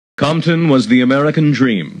Compton was the American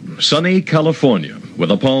dream. Sunny California,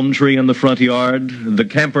 with a palm tree in the front yard, the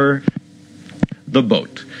camper, the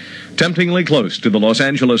boat. Temptingly close to the Los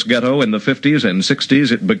Angeles ghetto in the 50s and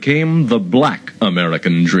 60s, it became the black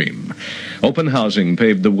American dream. Open housing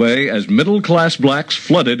paved the way as middle-class blacks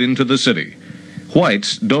flooded into the city.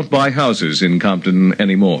 Whites don't buy houses in Compton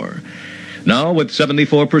anymore. Now, with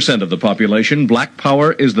 74% of the population, black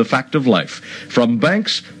power is the fact of life, from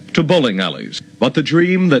banks to bowling alleys. But the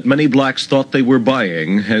dream that many blacks thought they were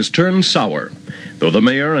buying has turned sour. Though the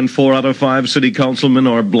mayor and 4 out of 5 city councilmen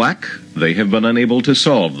are black, they have been unable to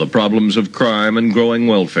solve the problems of crime and growing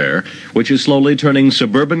welfare, which is slowly turning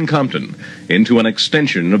suburban Compton into an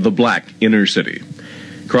extension of the black inner city.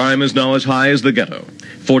 Crime is now as high as the ghetto.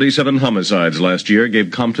 47 homicides last year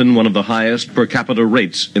gave Compton one of the highest per capita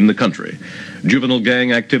rates in the country. Juvenile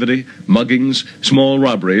gang activity, muggings, small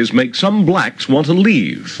robberies make some blacks want to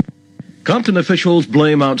leave. Compton officials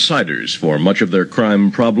blame outsiders for much of their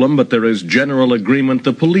crime problem, but there is general agreement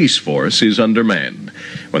the police force is undermanned.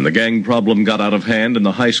 When the gang problem got out of hand in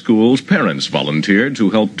the high schools, parents volunteered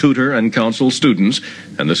to help tutor and counsel students,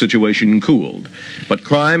 and the situation cooled. But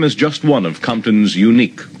crime is just one of Compton's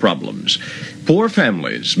unique problems. Poor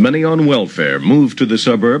families, many on welfare, moved to the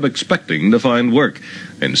suburb expecting to find work.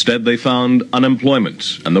 Instead, they found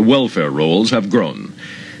unemployment, and the welfare rolls have grown.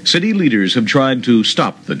 City leaders have tried to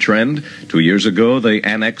stop the trend. 2 years ago, they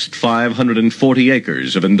annexed 540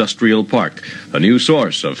 acres of industrial park, a new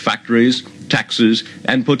source of factories, taxes,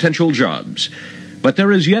 and potential jobs. But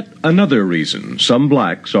there is yet another reason some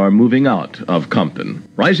blacks are moving out of Compton.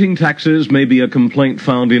 Rising taxes may be a complaint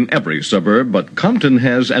found in every suburb, but Compton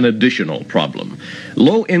has an additional problem.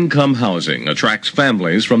 Low-income housing attracts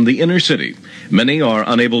families from the inner city. Many are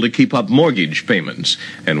unable to keep up mortgage payments,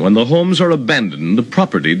 and when the homes are abandoned, the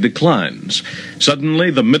property declines.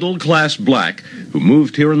 Suddenly, the middle-class black, who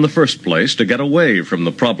moved here in the first place to get away from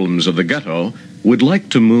the problems of the ghetto, would like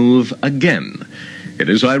to move again. It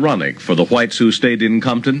is ironic for the whites who stayed in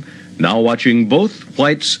Compton, now watching both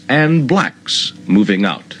whites and blacks moving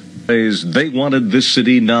out. They wanted this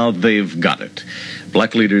city, now they've got it.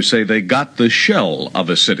 Black leaders say they got the shell of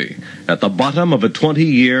a city at the bottom of a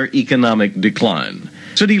 20-year economic decline.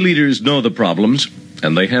 City leaders know the problems,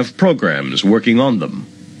 and they have programs working on them.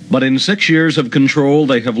 But in 6 years of control,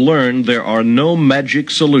 they have learned there are no magic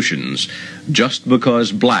solutions just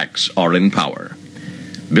because blacks are in power.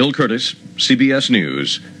 Bill Curtis, CBS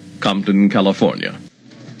News, Compton, California.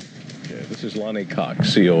 Okay, this is Lonnie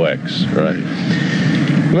Cox, COX, right?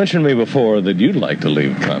 You mentioned to me before that you'd like to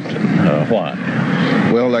leave Compton. Why?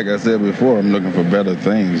 Well, like I said before, I'm looking for better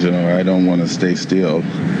things, you know. I don't want to stay still.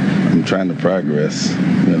 I'm trying to progress,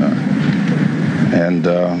 you know. And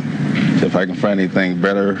if I can find anything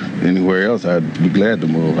better anywhere else, I'd be glad to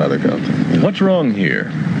move out of Compton. You know? What's wrong here?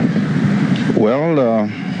 Well,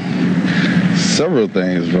 several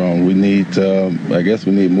things wrong. We need, I guess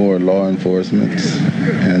we need more law enforcement.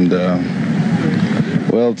 And,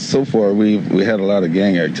 well, so far we had a lot of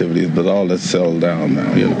gang activities, but all that's settled down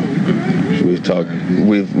now, you know. We've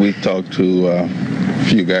talked to a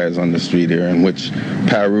few guys on the street here in which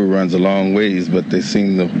Peru runs a long ways, but they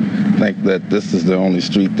seem to think that this is the only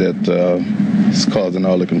street that is causing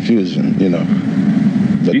all the confusion, you know.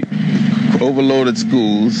 But overloaded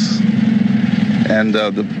schools. And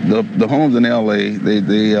the homes in L.A.,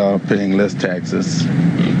 they are paying less taxes.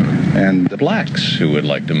 And the blacks who would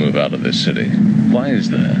like to move out of this city, why is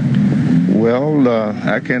that? Well,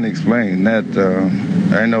 I can't explain that.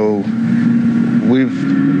 I know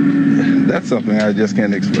that's something I just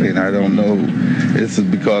can't explain. I don't know. It's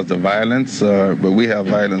because of violence, but we have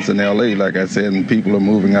violence in L.A., like I said, and people are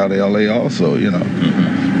moving out of L.A. also, you know.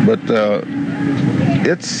 Mm-hmm. But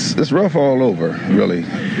it's rough all over, really.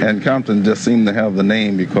 And Compton just seemed to have the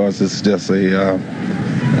name because it's just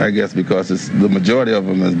I guess because it's the majority of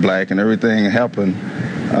them is black, and everything happened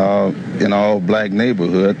in all black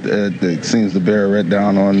neighborhood. It seems to bear right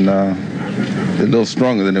down on a little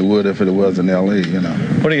stronger than it would if it was in L.A., you know.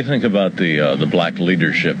 What do you think about the black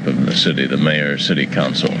leadership of the city, the mayor, city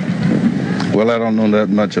council? Well, I don't know that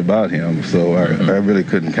much about him, so I really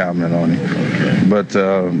couldn't comment on him. Okay. But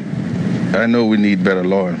I know we need better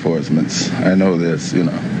law enforcement. I know this, you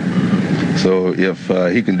know. So if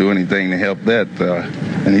he can do anything to help that,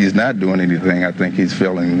 and he's not doing anything, I think he's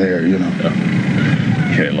failing there, you know.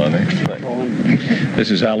 Okay, Lonnie. This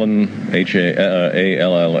is Allen,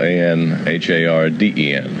 Allallen,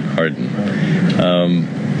 Harden.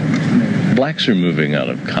 Blacks are moving out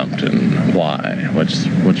of Compton. Why? What's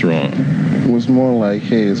wrong? It was more like,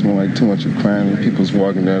 hey, it's more like too much of crime and people's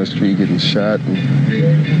walking down the street getting shot.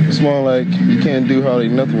 And it's more like you can't do hardly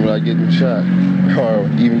nothing without getting shot. or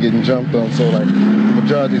even getting jumped on. So like the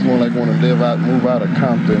majority is more like want to move out of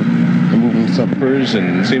Compton and move into something.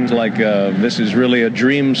 And it seems like this is really a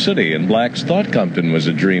dream city, and blacks thought Compton was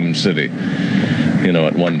a dream city, you know,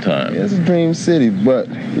 at one time. Yeah, it's a dream city, but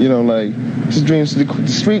you know, like it's a dream city. The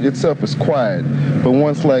street itself is quiet, but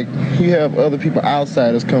once like you have other people,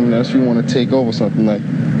 outsiders coming down the street, want to take over something, like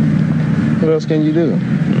what else can you do?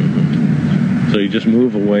 So you just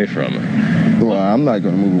move away from it. Well, I'm not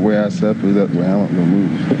going to move away. I said that way. I'm not going to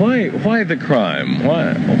move. Why the crime?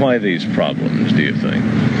 Why these problems, do you think?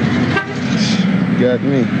 You got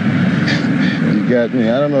me. You got me.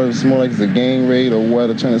 I don't know if it's more like it's a gang raid or what,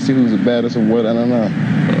 or trying to see who's the baddest or what. I don't know.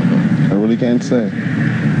 I really can't say.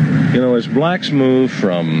 You know, as blacks move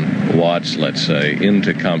from Watts, let's say,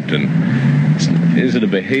 into Compton, is it a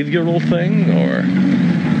behavioral thing, or...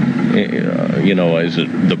 you know, is it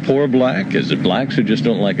the poor black? Is it blacks who just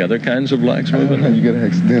don't like other kinds of blacks moving? You gotta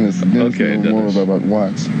ask Dennis. Okay, Dennis. More about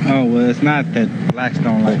Watts. Oh, well, it's not that blacks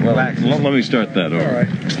don't like blacks. Let me start that over. All right.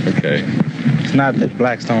 Okay. It's not that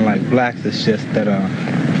blacks don't like blacks. It's just that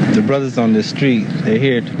the brothers on the street, they're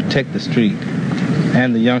here to protect the street,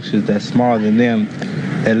 and the youngsters that's smaller than them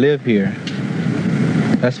that live here.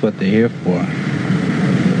 That's what they're here for.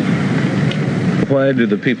 Why do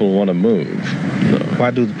the people want to move?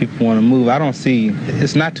 Why do the people want to move? I don't see,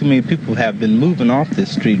 it's not too many people have been moving off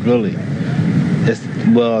this street, really. It's,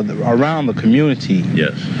 well, around the community.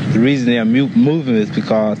 Yes. The reason they're moving is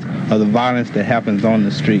because of the violence that happens on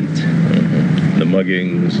the streets. Mm-hmm. The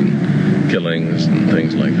muggings and killings and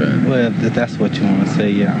things like that. Well, if that's what you want to say,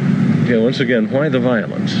 yeah. Okay, once again, why the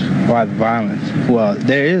violence? Why the violence? Well,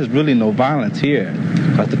 there is really no violence here.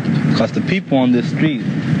 Because the people on this street,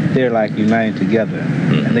 they're like united together,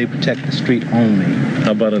 and they protect the street only.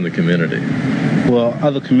 How about in the community? Well,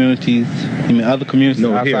 other communities, you mean other communities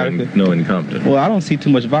outside of it? No, in Compton. Well, I don't see too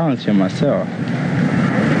much violence here myself.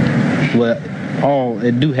 Well,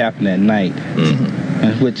 it do happen at night,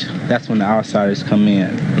 and which that's when the outsiders come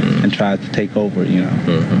in and try to take over, you know.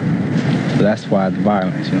 So that's why the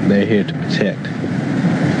violence, you know, they're here to protect.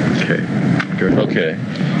 Okay. Okay.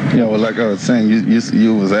 You know, like I was saying,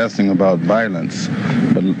 you was asking about violence,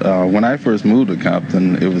 but when I first moved to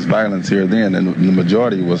Compton, it was violence here then, and the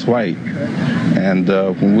majority was white. And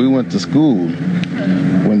when we went to school,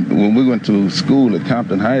 when we went to school at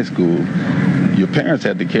Compton High School, your parents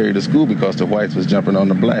had to carry to school because the whites was jumping on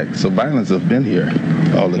the blacks. So violence has been here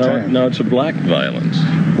all the time. No, it's a black violence.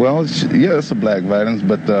 Well, yeah, it's a black violence,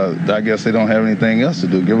 but I guess they don't have anything else to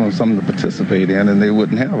do. Give them something to participate in, and they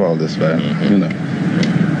wouldn't have all this violence, you know.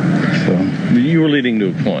 So you were leading to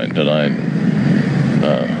a point that I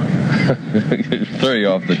throw you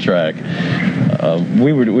off the track.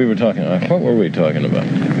 We were talking. What were we talking about?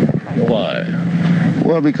 Why?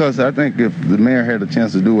 Well, because I think if the mayor had a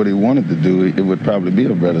chance to do what he wanted to do, it would probably be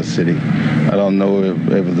a better city. I don't know if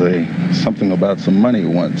it was something about some money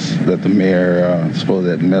once that the mayor supposed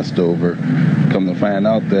had messed over. Come to find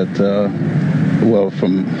out that, well,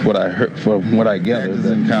 from what I heard, from what I gathered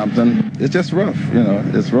in Compton, it's just rough. You know,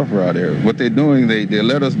 it's rougher out there. What they're doing, they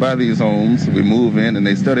let us buy these homes. We move in, and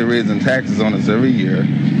they started raising taxes on us every year.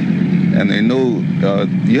 And they know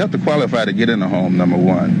you have to qualify to get in a home, number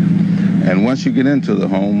one. And once you get into the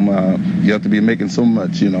home, you have to be making so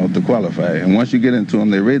much, you know, to qualify. And once you get into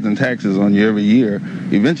them, they're raising taxes on you every year.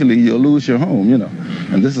 Eventually, you'll lose your home, you know.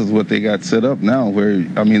 And this is what they got set up now, where,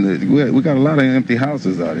 I mean, we got a lot of empty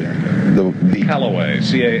houses out here. Callaway,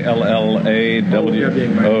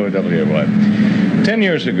 C-A-L-L-A-W-O-W-Y. 10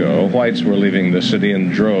 years ago, whites were leaving the city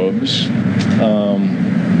in droves.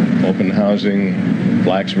 Open housing,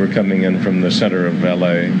 blacks were coming in from the center of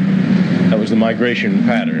L.A., That was the migration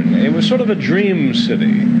pattern. It was sort of a dream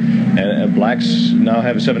city. And blacks now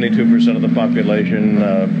have 72% of the population.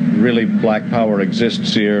 Really, black power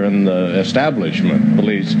exists here in the establishment,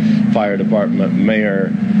 police, fire department,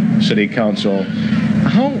 mayor, city council.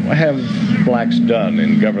 How have blacks done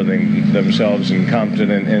in governing themselves in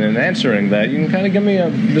Compton? And in answering that, you can kind of give me a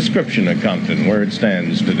description of Compton, where it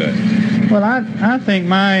stands today. Well, I think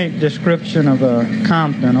my description of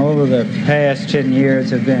Compton over the past 10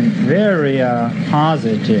 years has been very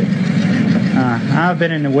positive. I've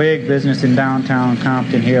been in the wig business in downtown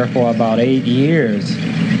Compton here for about 8 years,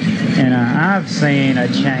 and I've seen a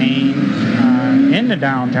change in the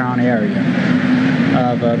downtown area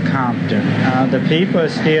of Compton. The people are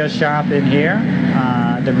still shopping here.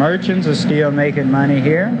 The merchants are still making money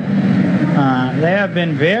here. There have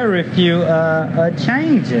been very few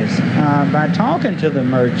changes by talking to the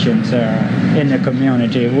merchants in the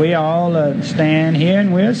community. We all stand here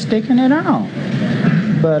and we're sticking it out.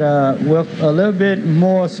 But with a little bit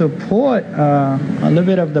more support, a little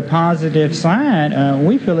bit of the positive side,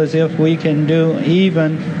 we feel as if we can do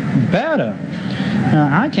even better.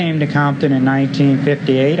 I came to Compton in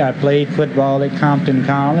 1958. I played football at Compton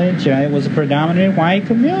College. It was a predominantly white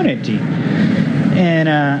community. And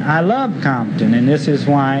I love Compton, and this is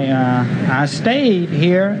why I stayed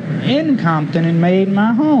here in Compton and made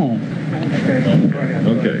my home.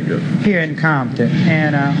 Okay, good. Here in Compton.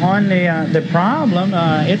 And on the problem,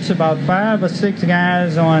 it's about 5 or 6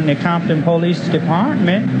 guys on the Compton Police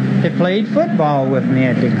Department that played football with me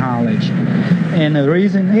at the college. And the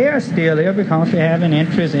reason they're still here because they have an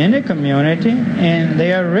interest in the community, and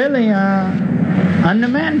they are really under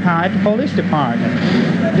manpower at the police department.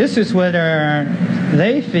 This is what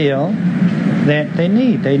they feel that they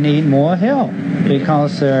need. They need more help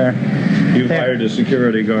because You've hired a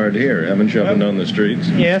security guard here, haven't you, up and down the streets?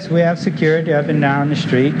 Yes, we have security up and down the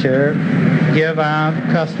street to give our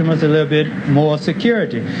customers a little bit more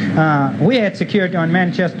security. We had security on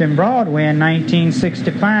Manchester and Broadway in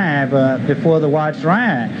 1965 before the Watts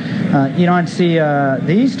riot. You don't see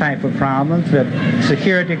these type of problems, but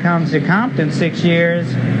security comes to Compton 6 years,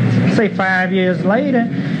 say 5 years later,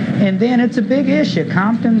 and then it's a big issue.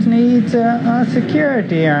 Compton needs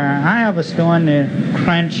security. I have a store in the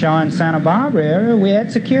Crenshaw and Santa Barbara area. We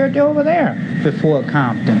had security over there before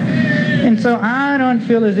Compton. And so I don't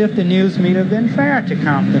feel as if the news media have been fair to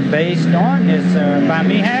Compton based on this, by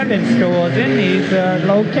me having stores in these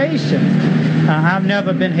locations. I've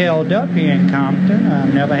never been held up here in Compton.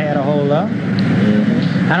 I've never had a hold-up.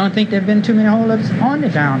 I don't think there have been too many hold-ups on the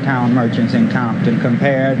downtown merchants in Compton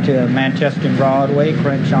compared to Manchester and Broadway,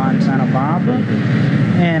 Crenshaw and Santa Barbara.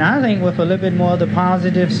 And I think with a little bit more of the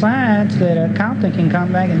positive sides that Compton can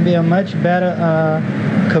come back and be a much better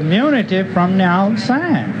community from the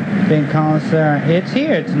outside because it's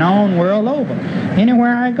here. It's known world over.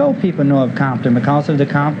 Anywhere I go, people know of Compton because of the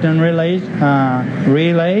Compton relay, the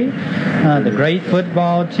great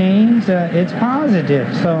football teams. It's positive.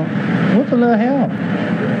 So with a little help.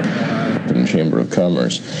 Chamber of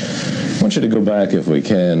Commerce. I want you to go back, if we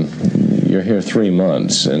can. You're here 3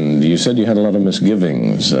 months, and you said you had a lot of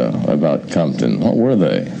misgivings about Compton. What were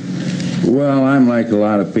they? Well, I'm like a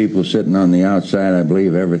lot of people sitting on the outside. I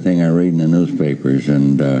believe everything I read in the newspapers,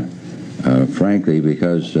 and frankly,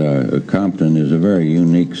 because Compton is a very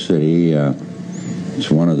unique city. It's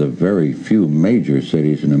one of the very few major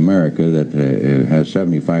cities in America that has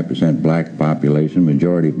 75% black population,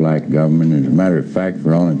 majority black government. As a matter of fact,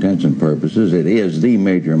 for all intents and purposes, it is the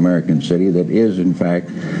major American city that is, in fact,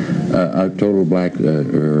 a total black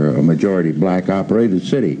or a majority black operated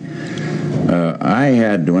city.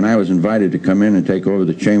 When I was invited to come in and take over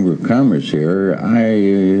the Chamber of Commerce here,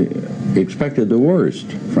 I expected the worst,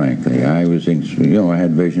 frankly. I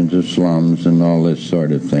had visions of slums and all this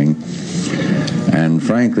sort of thing. And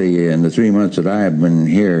frankly, in the 3 months that I have been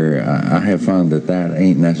here, I have found that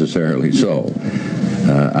ain't necessarily so.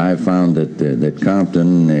 I found that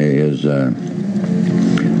Compton is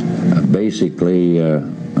basically,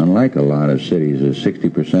 unlike a lot of cities,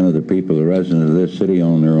 60% of the people, the residents of this city,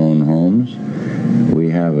 own their own homes. We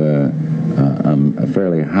have a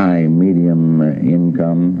fairly high medium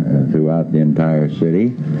income throughout the entire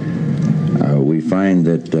city. We find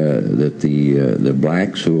that the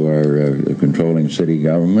blacks who are controlling city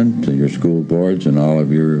government, your school boards, and all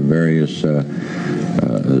of your various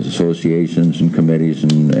associations and committees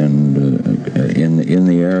and in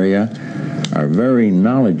the area are very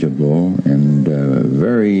knowledgeable and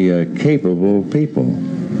very capable people,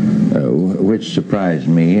 which surprised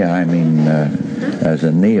me. I mean, as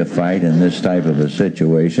a neophyte in this type of a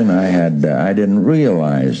situation, I didn't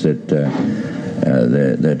realize that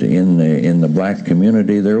in the black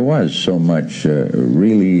community there was so much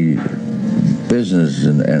really business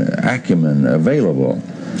and acumen available.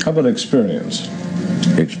 How about experience?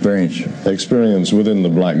 Experience within the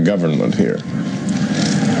black government here.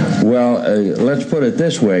 Well, let's put it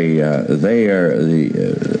this way: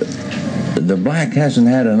 the black hasn't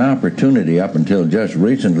had an opportunity up until just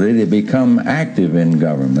recently to become active in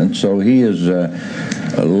government, so he is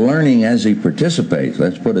learning as he participates.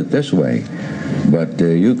 Let's put it this way. But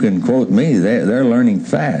you can quote me, they're learning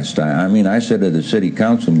fast. I mean, I sit at a city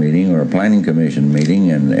council meeting or a planning commission meeting,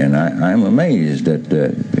 and I'm amazed at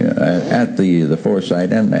the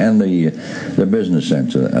foresight and the business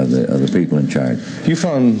sense of the people in charge. You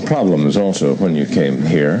found problems also when you came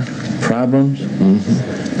here. Problems?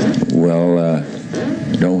 Mm-hmm. Well,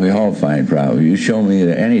 Don't we all find problems? You show me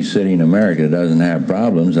any city in America that doesn't have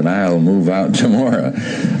problems, and I'll move out tomorrow.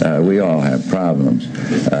 We all have problems.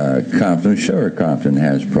 Compton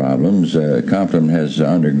has problems. Compton has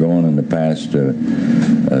undergone in the past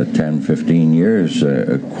 10, 15 years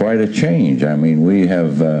quite a change. I mean, we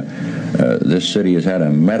have this city has had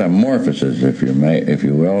a metamorphosis, if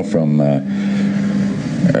you will, from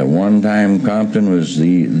one time Compton was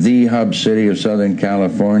the hub city of Southern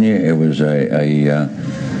California. It was a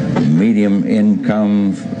medium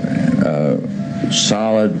income,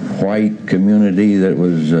 solid white community that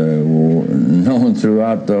was known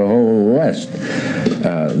throughout the whole West.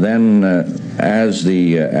 Then,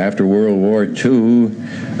 after World War II,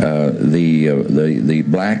 the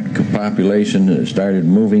black population started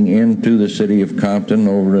moving into the city of Compton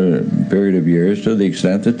over a period of years, to the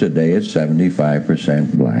extent that today it's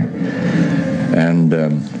 75% black. And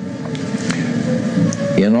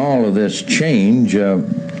in all of this change,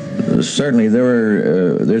 certainly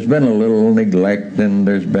there's been a little neglect, and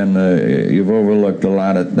there's been you've overlooked a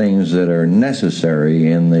lot of things that are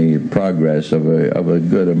necessary in the progress of a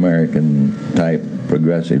good American type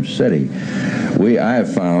progressive city. I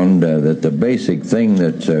have found that the basic thing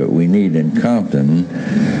that we need in Compton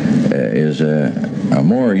is a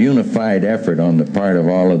more unified effort on the part of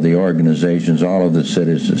all of the organizations, all of the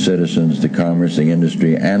citizens, the commerce, the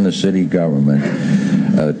industry, and the city government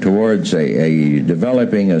towards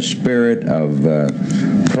developing a spirit of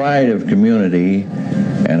pride of community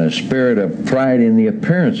and a spirit of pride in the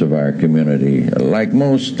appearance of our community. Like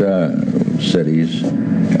most cities,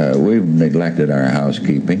 we've neglected our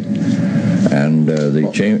housekeeping. And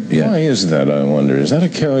Why is that, I wonder? Is that a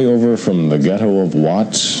carryover from the ghetto of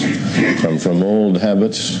Watts, from old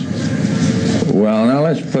habits? Well, now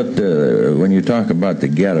let's put when you talk about the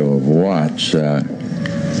ghetto of Watts,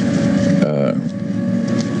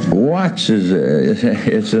 Watts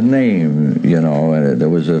it's a name, that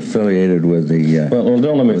was affiliated with the... Well,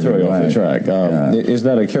 don't let me throw you off the track. Is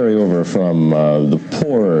that a carryover from the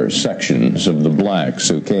poorer sections of the blacks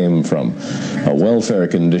who came from a welfare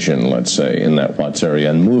condition, let's say, in that Watts area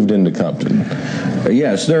and moved into Compton?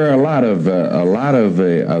 Yes, there are a lot of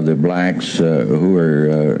the blacks who are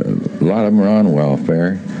a lot of them are on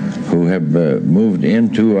welfare, who have moved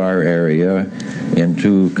into our area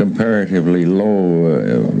into comparatively low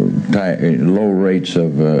rates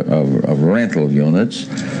of rental units.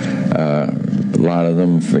 A lot of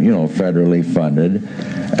them, federally funded.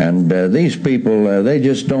 And these people, they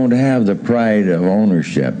just don't have the pride of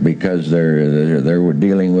ownership, because they're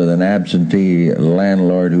dealing with an absentee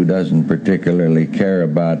landlord who doesn't particularly care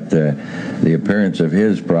about the appearance of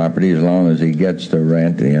his property as long as he gets the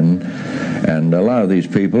rent in. And a lot of these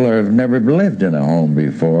people have never lived in a home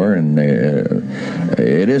before, and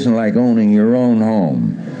it isn't like owning your own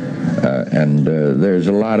home. And there's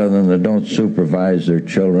a lot of them that don't supervise their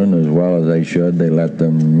children as well as they should. They let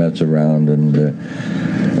them mess around and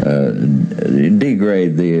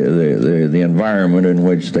degrade the environment in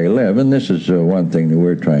which they live. And this is one thing that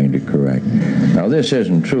we're trying to correct. Now, this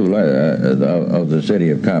isn't true of the city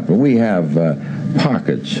of Compton. We have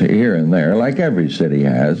pockets here and there, like every city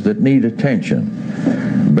has, that need attention.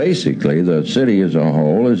 Basically, the city as a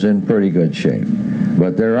whole is in pretty good shape.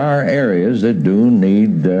 But there are areas that do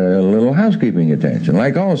need a little housekeeping attention,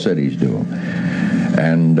 like all cities do.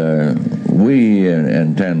 And we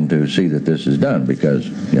intend to see that this is done, because,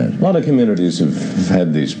 yes. A lot of communities have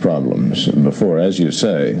had these problems before. As you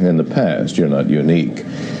say, in the past, you're not unique.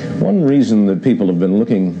 One reason that people have been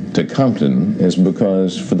looking to Compton is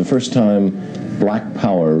because, for the first time, black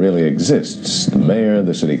power really exists. The mayor,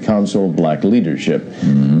 the city council, black leadership.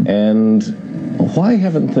 Mm-hmm. And why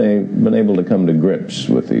haven't they been able to come to grips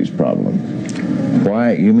with these problems?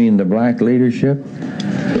 Why? You mean the black leadership?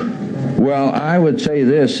 Well, I would say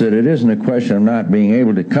this, that it isn't a question of not being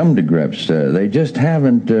able to come to grips. They just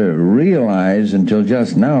haven't realized until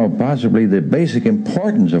just now possibly the basic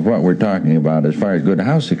importance of what we're talking about as far as good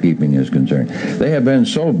housekeeping is concerned. They have been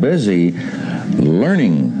so busy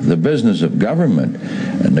learning the business of government,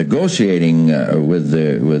 negotiating with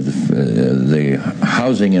the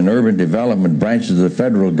housing and urban development branches of the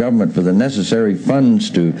federal government for the necessary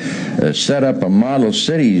funds to set up a model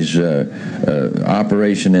cities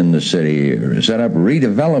operation in the city, set up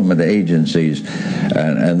redevelopment agencies,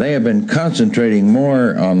 and they have been concentrating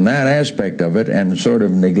more on that aspect of it and sort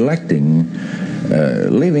of neglecting,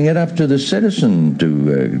 leaving it up to the citizen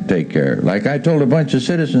to take care. Like I told a bunch of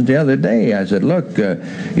citizens the other day, I said, look,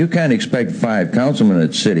 you can't expect 5 councilmen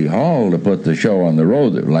at City Hall to put the show on the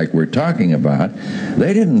road like we're talking about.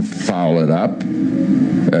 They didn't foul it up.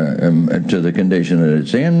 to the condition that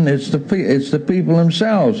it's in. It's the people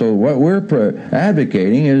themselves. So what we're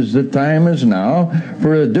advocating is the time is now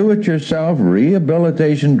for a do-it-yourself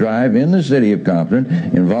rehabilitation drive in the city of Compton,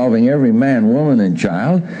 involving every man, woman, and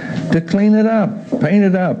child, to clean it up, paint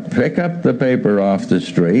it up, pick up the paper off the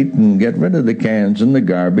street, and get rid of the cans and the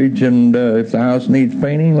garbage. And if the house needs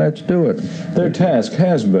painting, let's do it. Their task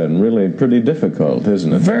has been really pretty difficult,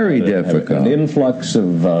 isn't it? Very difficult. An influx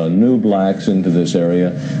of new blacks into this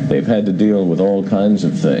area. They've had to deal with all kinds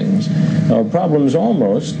of things. Problems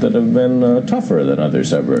almost that have been tougher than other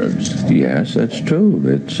suburbs. Yes, that's true.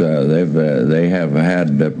 It's they have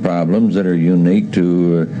had problems that are unique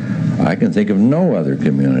to I can think of no other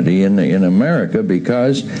community in America,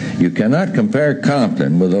 because you cannot compare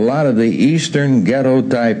Compton with a lot of the eastern ghetto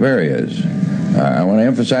type areas. I want to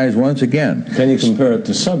emphasize once again. Can you compare it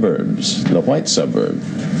to suburbs, the white suburb?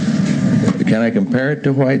 Can I compare it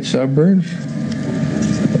to white suburbs?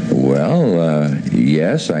 Well,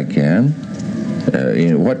 yes, I can.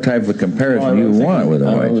 What type of comparison do you want with a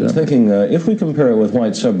white suburb? I was thinking, if we compare it with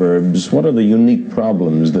white suburbs, what are the unique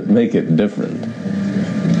problems that make it different?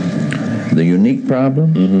 The unique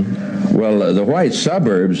problem? Mm-hmm. Well, the white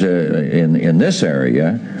suburbs in this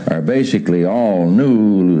area are basically all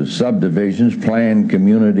new subdivisions, planned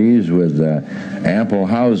communities with ample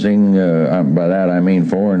housing. By that I mean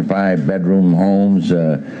 4 and 5 bedroom homes,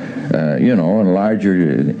 and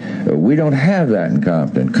larger. We don't have that in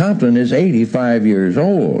Compton. Compton is 85 years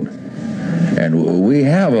old. And we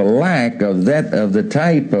have a lack of the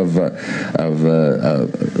type of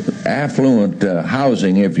affluent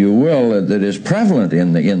housing, if you will, that is prevalent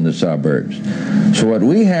in the suburbs. So what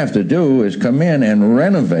we have to do is come in and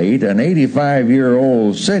renovate an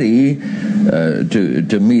 85-year-old city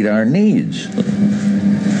to meet our needs.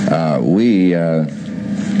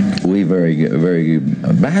 We very, very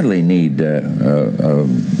badly need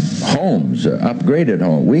homes, upgraded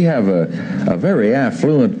homes. We have a very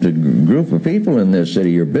affluent group of people in this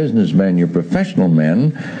city, your businessmen, your professional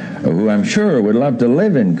men, who I'm sure would love to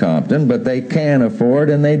live in Compton, but they can't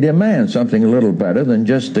afford and they demand something a little better than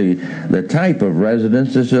just the type of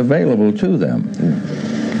residence that's available to them.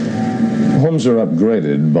 Homes are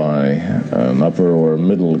upgraded by an upper or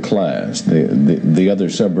middle class. The other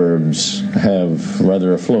suburbs have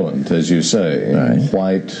rather affluent, as you say, right,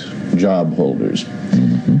 white job holders.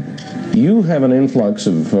 Mm-hmm. You have an influx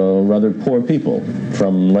of rather poor people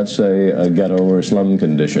from, let's say, a ghetto or slum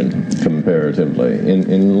condition, comparatively,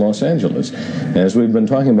 in Los Angeles. As we've been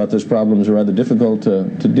talking about, this problems are rather difficult to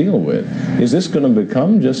deal with. Is this going to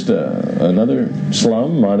become just another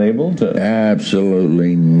slum, unable to...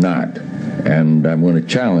 Absolutely not. And I'm going to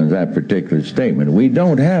challenge that particular statement. We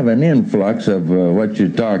don't have an influx of what you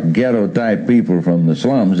talk ghetto-type people from the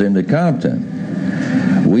slums into Compton.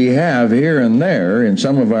 We have here and there in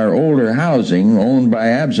some of our older housing owned by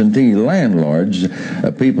absentee landlords,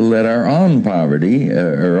 people that are on poverty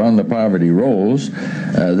or on the poverty rolls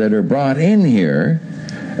that are brought in here.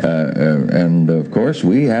 And of course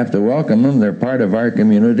we have to welcome them. They're part of our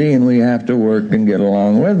community and we have to work and get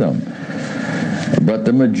along with them. But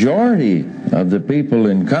the majority of the people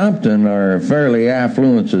in Compton are a fairly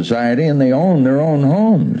affluent society and they own their own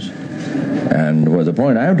homes. And the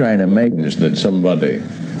point I'm trying to make is that somebody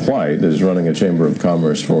white is running a chamber of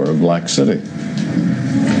commerce for a black city.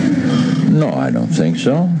 No, I don't think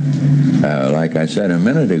so. Like I said a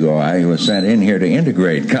minute ago, I was sent in here to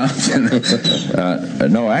integrate Compton.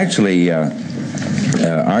 No, actually,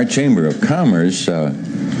 our chamber of commerce,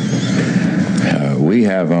 we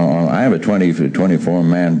have. I have a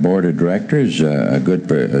 24-man board of directors. A good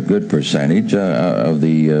percentage of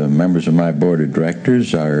the members of my board of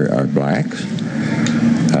directors are blacks.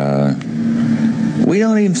 We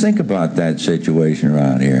don't even think about that situation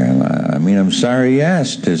around here. I mean, I'm sorry you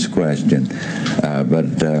asked this question, but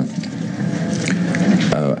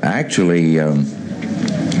actually,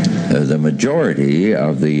 the majority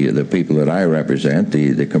of the people that I represent,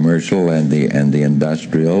 the commercial and the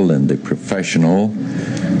industrial and the professional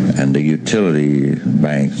and the utility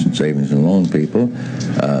banks and savings and loan people,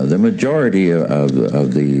 the majority of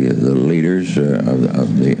the leaders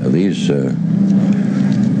of these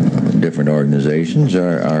different organizations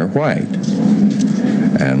are white.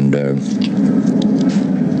 And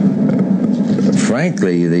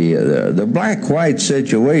frankly, the black-white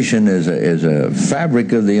situation is a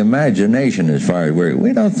fabric of the imagination as far as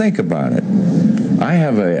we don't think about it.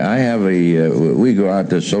 We go out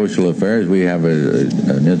to social affairs. We have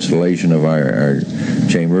an installation of our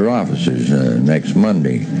chamber officers next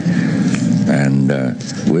Monday. And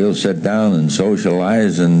we'll sit down and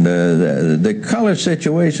socialize, and the color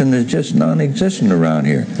situation is just non-existent around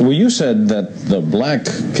here. Well, you said that the black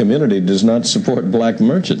community does not support black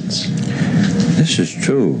merchants. This is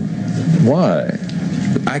true. Why?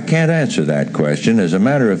 I can't answer that question. As a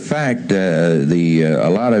matter of fact, a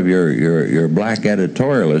lot of your black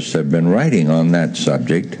editorialists have been writing on that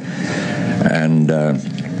subject, and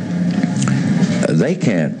they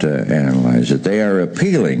can't analyze it. They are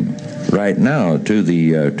appealing right now to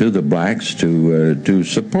the blacks to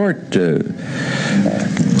support.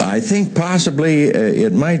 I think possibly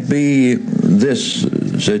it might be this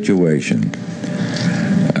situation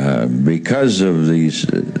because of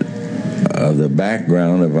the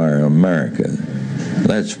background of our America.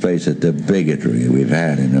 Let's face it, the bigotry we've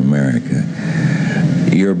had in America.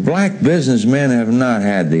 Your black businessmen have not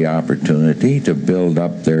had the opportunity to build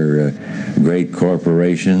up their great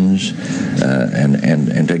corporations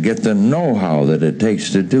and to get the know-how that it takes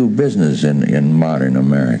to do business in modern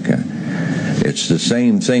America. It's the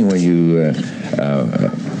same thing when you,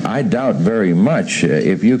 I doubt very much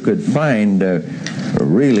if you could find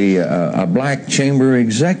really a black chamber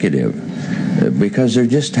executive, because there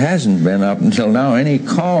just hasn't been up until now any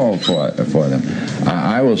call for them.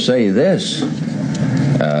 I will say this,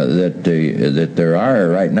 that there are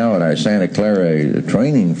right now at our Santa Clara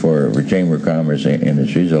training for Chamber of Commerce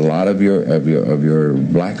industries. A lot of your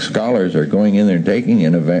black scholars are going in there and taking,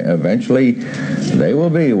 and eventually they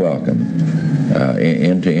will be welcome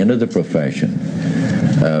into the profession.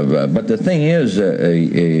 But the thing is,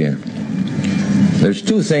 there's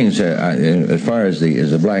two things as far as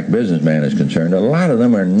the black businessman is concerned. A lot of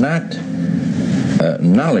them are not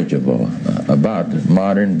knowledgeable about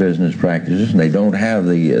modern business practices, and they don't have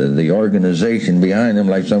the organization behind them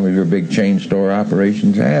like some of your big chain store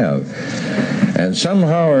operations have. And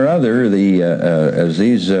somehow or other, as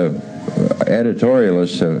these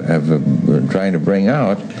editorialists have been trying to bring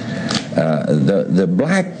out, the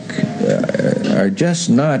black are just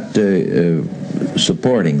not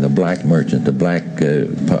supporting the black merchant, the black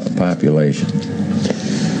population.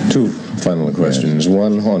 Two final questions. Yes.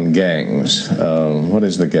 One on gangs. What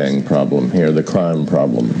is the gang problem here, the crime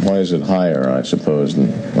problem? Why is it higher, I suppose,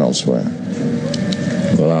 than elsewhere?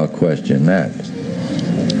 Well, I'll question that.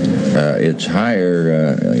 It's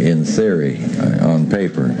higher in theory, on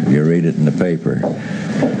paper. You read it in the paper.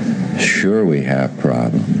 Sure, we have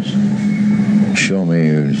problems. Show me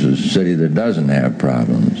a city that doesn't have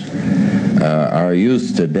problems. Our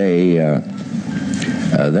youth today,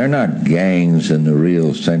 they're not gangs in the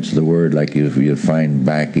real sense of the word like you find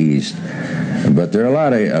back east, but there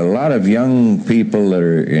are a lot of young people that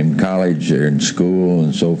are in college or in school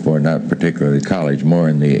and so forth, not particularly college, more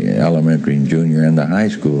in the elementary and junior and the high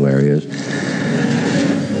school areas,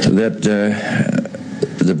 that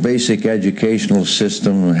the basic educational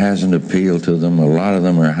system hasn't appealed to them. A lot of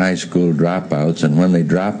them are high school dropouts, and when they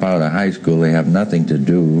drop out of high school, they have nothing to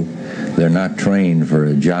do. They're not trained for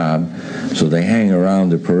a job, so they hang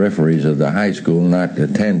around the peripheries of the high school, not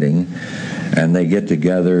attending, and they get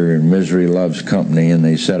together, and misery loves company, and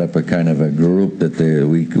they set up a kind of a group that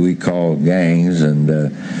we call gangs, and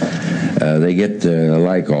they get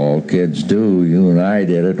like all kids do. You and I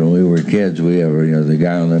did it when we were kids. We ever, the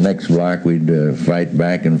guy on the next block, we'd fight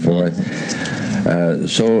back and forth.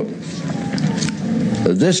 So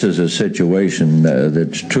this is a situation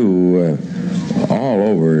that's true all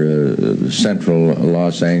over central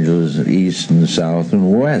Los Angeles, east and south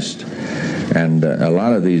and west. And a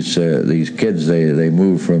lot of these kids, they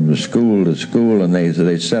move from school to school, and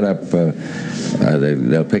they set up,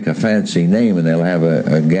 they'll pick a fancy name, and they'll have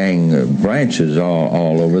a gang branches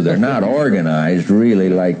all over. They're not organized really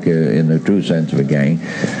like in the true sense of a gang,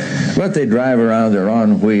 but they drive around, they're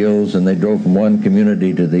on wheels, and they go from one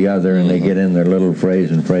community to the other, and they get in their little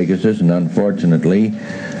frays and fracases, and unfortunately,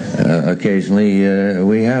 occasionally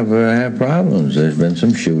we have problems. There's been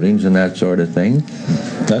some shootings and that sort of thing.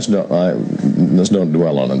 Let's don't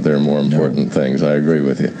dwell on it. There are more important things. I agree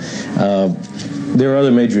with you. There are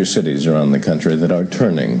other major cities around the country that are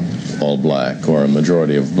turning all black, or a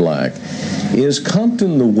majority of black. Is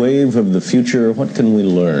Compton the wave of the future? What can we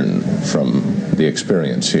learn from the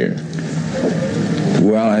experience here?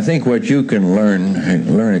 Well, I think what you can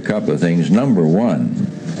learn a couple of things. Number one,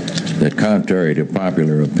 that contrary to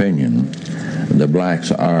popular opinion, the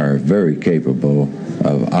blacks are very capable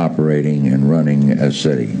of operating and running a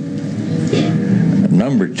city.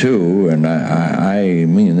 Number two, and I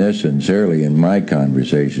mean this sincerely in my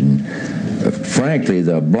conversation, frankly,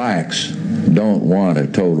 the blacks don't want a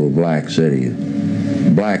total black city.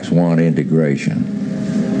 Blacks want integration.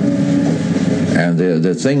 And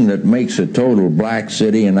the thing that makes a total black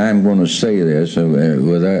city, and I'm going to say this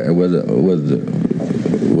with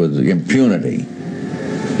impunity,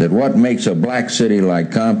 that what makes a black city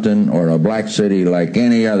like Compton or a black city like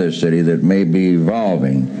any other city that may be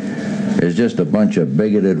evolving is just a bunch of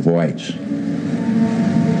bigoted whites.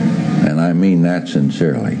 And I mean that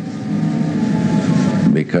sincerely.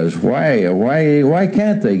 Because why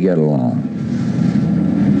can't they get along?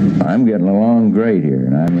 I'm getting along great here,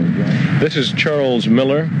 and I'm enjoying. This is Charles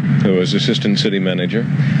Miller, who is Assistant City Manager.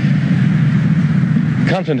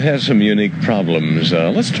 Compton has some unique problems.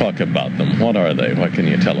 Let's talk about them. What are they? What can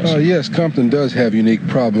you tell us? Yes, Compton does have unique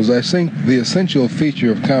problems. I think the essential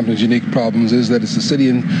feature of Compton's unique problems is that it's a city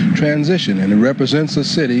in transition, and it represents a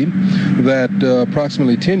city that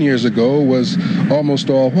approximately 10 years ago was almost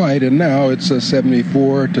all white, and now it's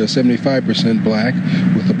 74 to 75% black,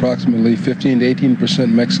 with approximately 15 to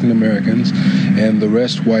 18% Mexican Americans, and the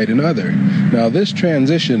rest white and other. Now, this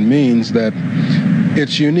transition means that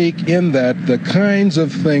it's unique in that the kinds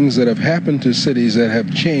of things that have happened to cities that have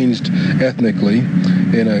changed ethnically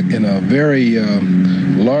in a very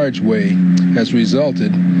large way has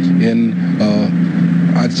resulted in,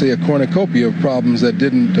 I'd say, a cornucopia of problems that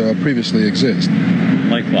didn't previously exist.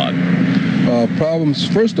 Like what? Problems,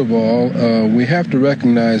 first of all, we have to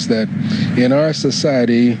recognize that in our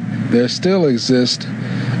society there still exists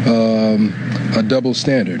a double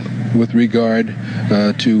standard with regard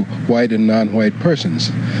to white and non-white persons.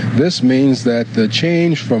 This means that the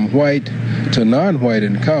change from white to non-white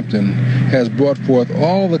in Compton has brought forth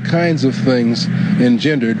all the kinds of things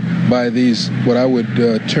engendered by these, what I would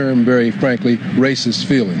term very frankly, racist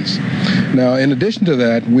feelings. Now, in addition to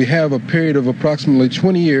that, we have a period of approximately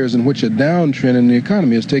 20 years in which a downtrend in the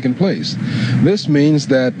economy has taken place. This means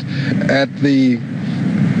that at the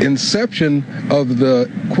inception of the,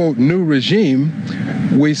 quote, new regime,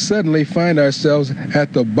 we suddenly find ourselves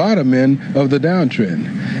at the bottom end of the downtrend.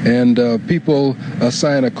 And people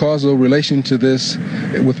assign a causal relation to this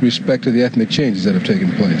with respect to the ethnic changes that have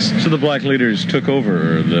taken place. So the black leaders took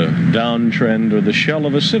over the downtrend or the shell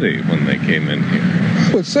of a city when they came in here?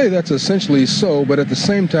 I would say that's essentially so, but at the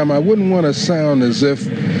same time, I wouldn't want to sound as if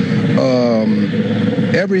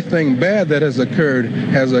everything bad that has occurred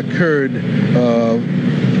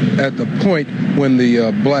at the point when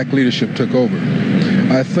the black leadership took over.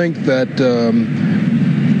 I think that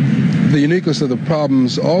the uniqueness of the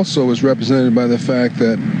problems also is represented by the fact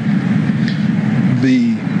that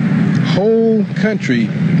the whole country,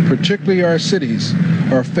 particularly our cities,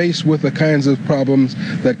 are faced with the kinds of problems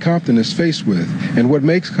that Compton is faced with. And what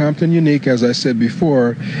makes Compton unique, as I said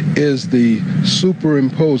before, is the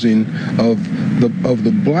superimposing of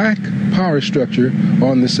the black power structure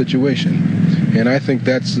on the situation. And I think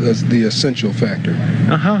that's the essential factor.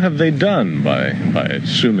 Now, how have they done by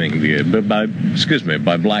assuming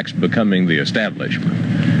by blacks becoming the establishment?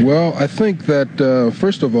 Well, I think that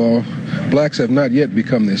first of all, blacks have not yet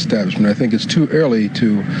become the establishment. I think it's too early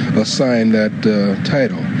to assign that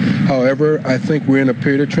title. However, I think we're in a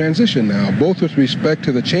period of transition now, both with respect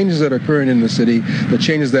to the changes that are occurring in the city, the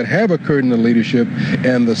changes that have occurred in the leadership,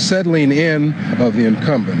 and the settling in of the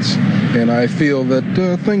incumbents. And I feel that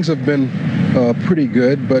things have been pretty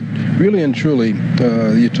good, but really and truly,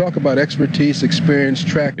 you talk about expertise, experience,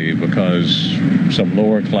 track. Because some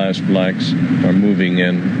lower class blacks are moving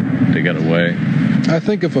in to get away. I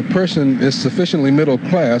think if a person is sufficiently middle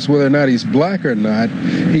class, whether or not he's black or not,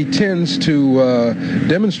 he tends to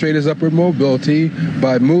demonstrate his upward mobility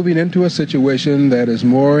by moving into a situation that is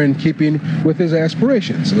more in keeping with his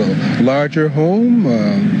aspirations. A larger home,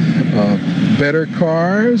 better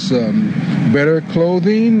cars, better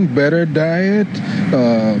clothing, better diet,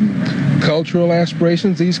 cultural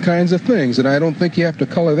aspirations, these kinds of things. And I don't think you have to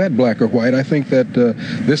color that black or white. I think that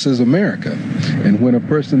this is America. And when a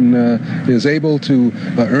person is able to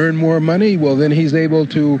earn more money, well, then he's able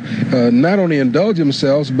to not only indulge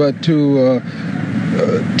himself, but to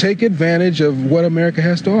take advantage of what America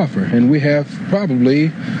has to offer. And we have probably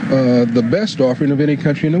the best offering of any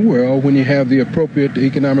country in the world when you have the appropriate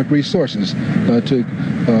economic resources to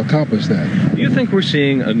accomplish that. Do you think we're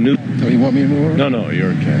seeing a new... Oh, you want me to move on? No,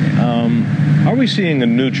 you're okay. Are we seeing a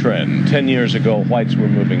new trend? 10 years ago, whites were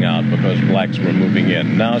moving out because blacks were moving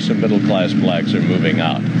in. Now some middle-class blacks are moving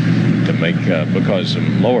out because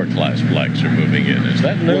some lower-class blacks are moving in. Is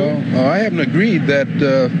that new? Well, I haven't agreed that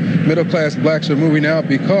middle-class blacks are moving out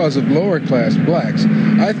because of lower-class blacks.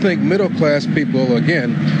 I think middle-class people,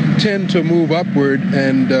 again, tend to move upward,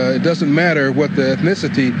 and it doesn't matter what the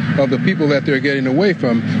ethnicity of the people that they're getting away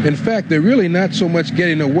from. In fact, they're really not so much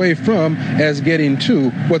getting away from as getting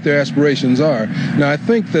to what their aspirations are. Now, I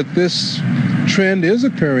think that this trend is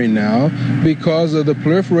occurring now because of the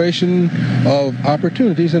proliferation of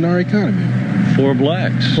opportunities in our economy. For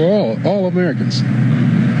blacks? For all Americans.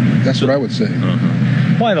 That's what I would say.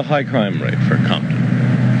 Why the high crime rate for Compton?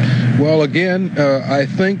 Well, again, I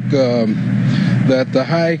think that the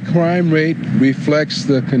high crime rate reflects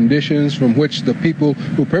the conditions from which the people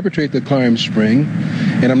who perpetrate the crime spring.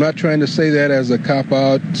 And I'm not trying to say that as a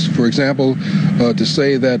cop-out, for example, to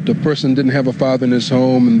say that the person didn't have a father in his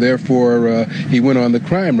home and therefore he went on the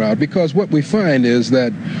crime route, because what we find is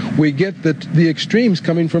that we get the extremes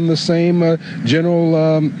coming from the same general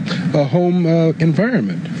home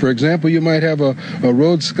environment. For example, you might have a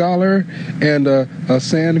Rhodes Scholar and a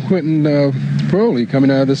San Quentin parolee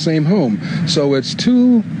coming out of the same home. So it's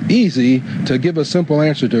too easy to give a simple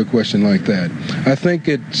answer to a question like that. I think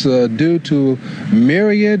it's due to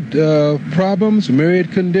myriad problems,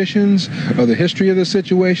 myriad conditions, the history of the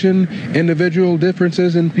situation, individual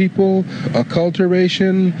differences in people,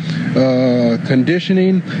 acculturation,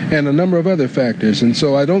 conditioning, and a number of other factors. And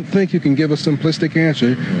so I don't think you can give a simplistic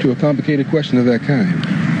answer to a complicated question of that kind.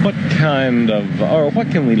 What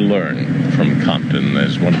can we learn from Compton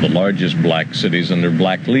as one of the largest black cities under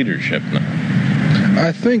black leadership now?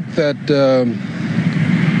 I think that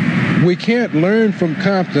we can't learn from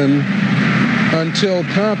Compton until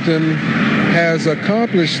Compton has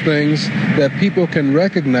accomplished things that people can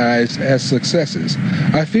recognize as successes.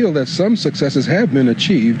 I feel that some successes have been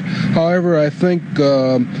achieved. However, I think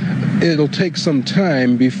it'll take some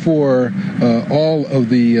time before all of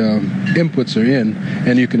the inputs are in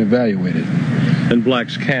and you can evaluate it. And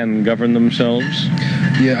blacks can govern themselves?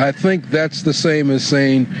 Yeah, I think that's the same as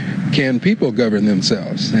saying, can people govern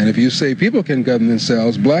themselves? And if you say people can govern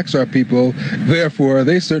themselves, blacks are people, therefore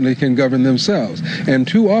they certainly can govern themselves. And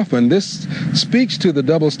too often this speaks to the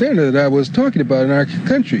double standard that I was talking about in our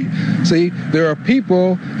country. See, there are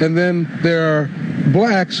people and then there are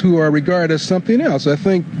blacks who are regarded as something else. I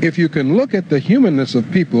think if you can look at the humanness of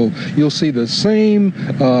people, you'll see the same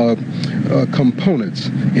components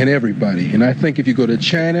in everybody. And I think if you go to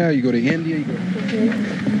China, you go to India, you go to...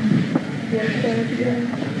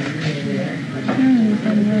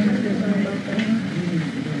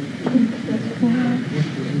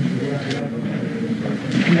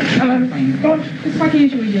 It's like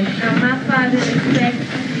usually do. My father expects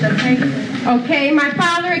the paper. Okay, my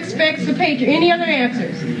father expects the paper. Any other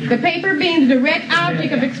answers? The paper being the direct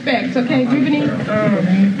object of expects. Okay, Ruben?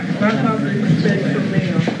 My father expects some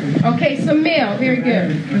mail. Okay, some mail. Very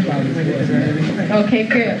good. Okay,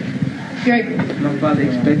 good. Very good. My father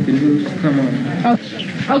expects the news to come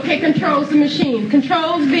on. Okay, controls the machine.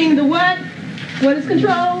 Controls being the what? What is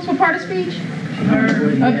controls? What part of speech? A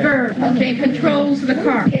verb. Okay, controls the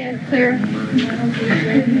car. Clear.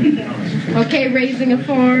 Okay, raising a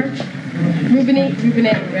farm. Rubenate,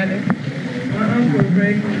 rather.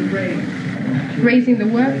 Raising the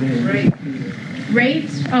what?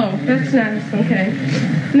 Rates? Oh, that's nice. Okay.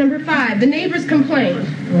 Number 5, the neighbors complain.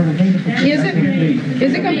 Is it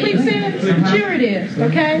complete sentence? Sure it is.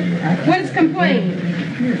 Okay. What is complain?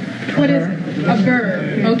 What is it? A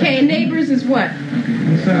verb. Okay, neighbors is what?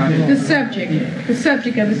 The subject. The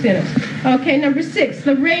subject of the sentence. Okay, number 6,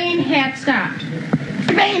 the rain had stopped.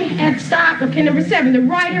 The rain had stopped. Okay, number 7, the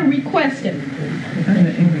writer requested.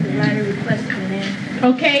 The writer requested an answer.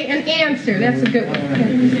 Okay, an answer. That's a good one.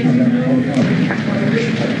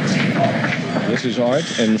 This is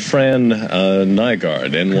Art and Fran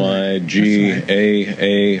Nygaard, Nygaard.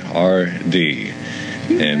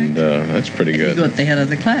 And that's pretty good. You go at the head of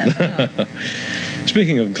the class. Huh?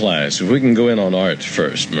 Speaking of class, if we can go in on Art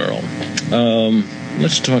first, Merle.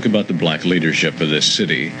 Let's talk about the black leadership of this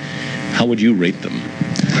city. How would you rate them?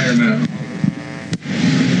 Wait a minute.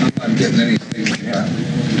 I'm not getting anything yet.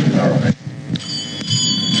 All right.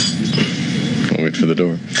 I'll wait for the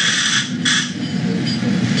door.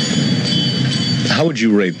 How would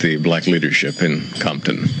you rate the black leadership in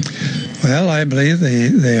Compton? Well, I believe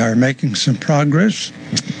they are making some progress.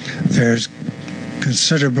 There's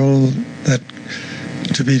considerable that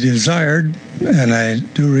to be desired, and I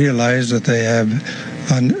do realize that they have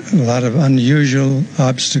a lot of unusual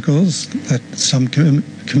obstacles that some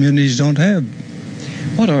communities don't have.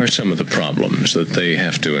 What are some of the problems that they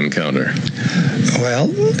have to encounter? Well,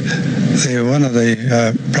 one of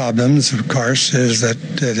the problems, of course, is that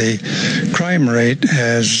the crime rate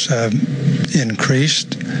has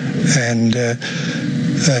increased, and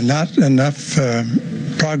not enough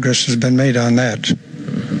progress has been made on that.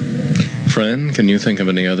 Fran, can you think of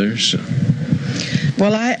any others?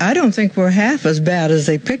 Well, I don't think we're half as bad as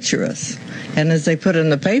they picture us. and as they put in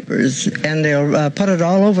the papers, and they'll put it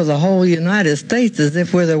all over the whole United States as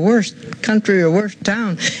if we're the worst country or worst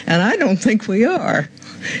town, and I don't think we are.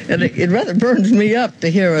 And it rather burns me up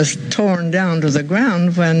to hear us torn down to the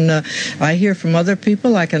ground when I hear from other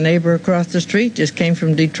people, like a neighbor across the street just came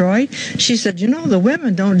from Detroit. She said, you know, the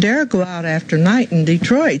women don't dare go out after night in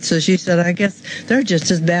Detroit. So she said, I guess they're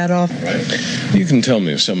just as bad off. You can tell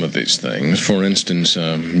me some of these things. For instance,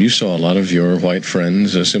 you saw a lot of your white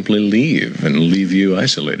friends simply leave you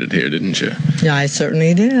isolated here, didn't you? Yeah, I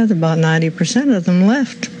certainly did. About 90% of them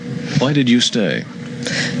left. Why did you stay?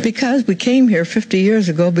 Because we came here 50 years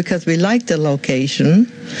ago because we liked the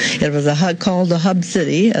location. It was called the Hub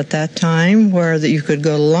City at that time, where you could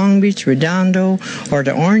go to Long Beach, Redondo, or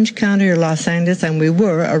to Orange County or Los Angeles, and we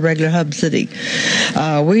were a regular Hub City.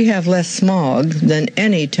 We have less smog than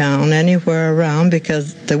any town anywhere around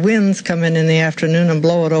because the winds come in the afternoon and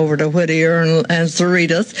blow it over to Whittier and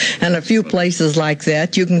Cerritos and a few places like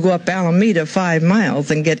that. You can go up Alameda 5 miles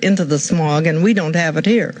and get into the smog, and we don't have it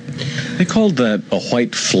here. They called that a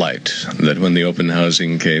white flight, that when the open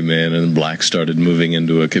housing came in and blacks started moving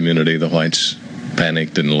into a community, the whites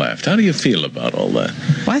panicked and left. How do you feel about all that?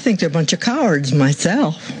 Well, I think they're a bunch of cowards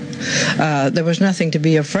myself. There was nothing to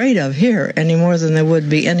be afraid of here any more than there would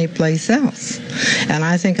be any place else. And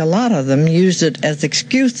I think a lot of them used it as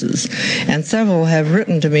excuses. And several have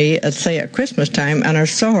written to me, say at Christmas time, and are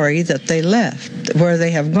sorry that they left. Where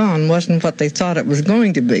they have gone wasn't what they thought it was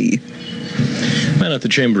going to be. A man at the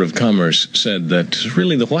Chamber of Commerce said that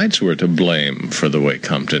really the whites were to blame for the way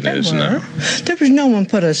Compton is now. There was no one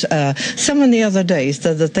put us. Someone the other day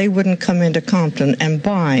said that they wouldn't come into Compton and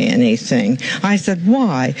buy anything. I said,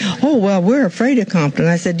 why? Oh, well, we're afraid of Compton.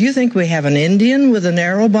 I said, do you think we have an Indian with an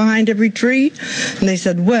arrow behind every tree? And they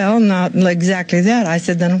said, well, not exactly that. I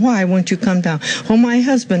said, then why won't you come down? Oh, my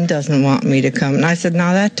husband doesn't want me to come. And I said,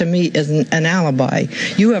 now that to me is an alibi.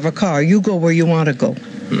 You have a car. You go where you want to go.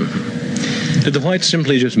 Mm-hmm. Did the whites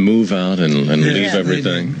simply just move out and leave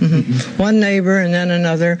everything? Mm-hmm. One neighbor and then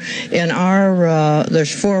another. In our,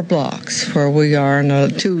 there's 4 blocks where we are,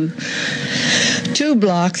 and two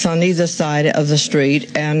blocks on either side of the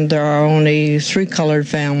street, and there are only 3 colored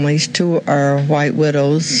families. 2 are white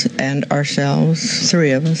widows, and ourselves,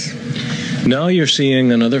 3 of us. Now you're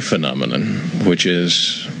seeing another phenomenon, which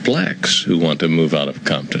is blacks who want to move out of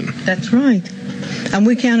Compton. That's right. And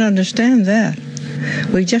we can't understand that.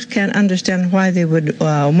 We just can't understand why they would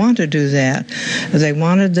want to do that. They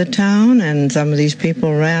wanted the town, and some of these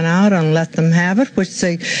people ran out and let them have it,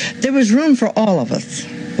 there was room for all of us.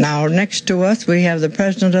 Now, next to us, we have the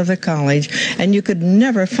president of the college, and you could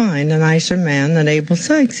never find a nicer man than Abel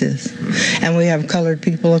Sykes is. And we have colored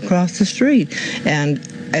people across the street. And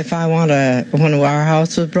if when our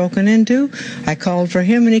house was broken into, I called for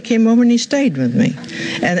him, and he came over and he stayed with me.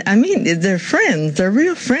 And I mean, they're friends. They're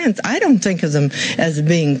real friends. I don't think of them as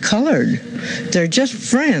being colored. They're just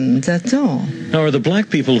friends, that's all. Now, are the black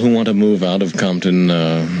people who want to move out of Compton,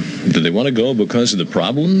 do they want to go because of the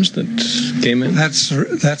problems that came in? That's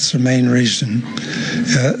the main reason.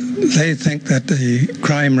 They think that the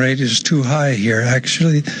crime rate is too high here.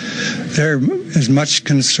 Actually, they're as much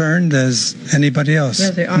concerned as anybody else.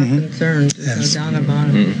 Yeah, they are concerned. Yes. No doubt about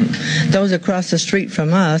it. Mm-hmm. Those across the street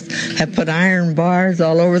from us have put iron bars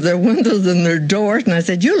all over their windows and their doors, and I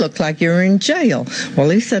said, you look like you're in jail.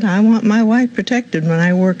 Well, he said, I want my wife protected when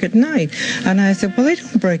I work at night. And I said, well, they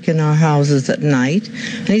don't break in our houses at night.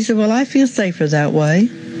 And he said, well, I feel safer that way.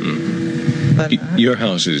 Mm-hmm. But your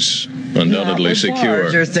house is undoubtedly secure.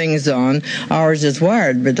 Bars or things on. Ours is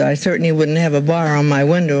wired, but I certainly wouldn't have a bar on my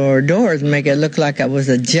window or doors and make it look like I was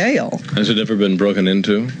a jail. Has it ever been broken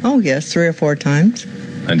into? Oh, yes, 3 or 4 times.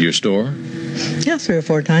 And your store? Yeah, 3 or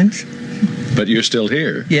 4 times. But you're still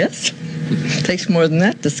here? Yes. Takes more than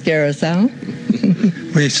that to scare us out.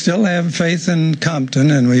 We still have faith in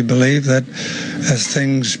Compton, and we believe that as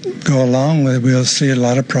things go along, we'll see a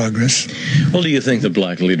lot of progress. Well, do you think the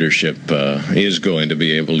black leadership is going to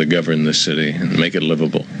be able to govern the city and make it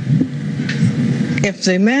livable? If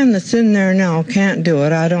the man that's in there now can't do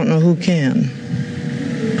it, I don't know who can.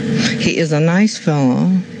 He is a nice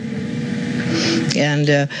fellow.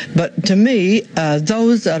 And but to me,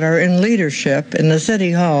 those that are in leadership in the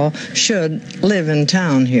city hall should live in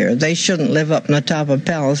town here. They shouldn't live up on the top of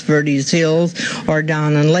Palos Verdes Hills or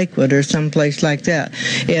down in Lakewood or someplace like that.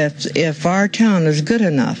 If our town is good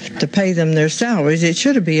enough to pay them their salaries, it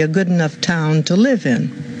should be a good enough town to live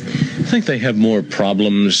in. I think they have more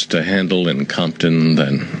problems to handle in Compton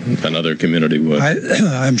than another community would.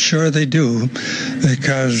 I'm sure they do,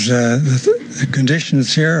 because the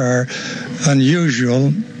conditions here are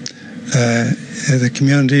unusual. The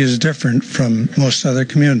community is different from most other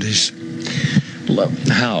communities.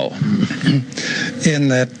 How? In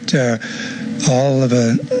that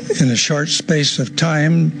in a short space of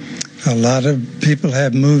time, a lot of people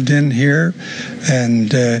have moved in here,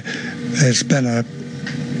 and it's been a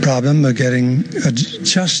problem of getting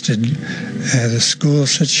adjusted. The school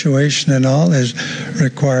situation and all has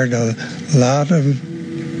required a lot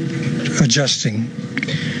of adjusting.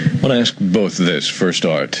 I want to ask both this first,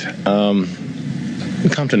 Art.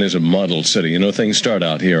 Compton is a model city. You know, things start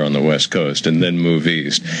out here on the West Coast and then move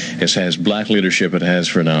east. It has black leadership. It has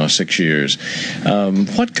for now 6 years.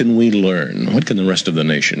 What can we learn? What can the rest of the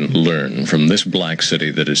nation learn from this black city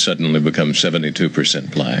that has suddenly become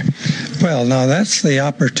 72% black? Well, now that's the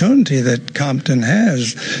opportunity that Compton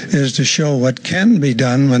has, is to show what can be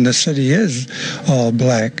done when the city is all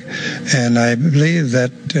black. And I believe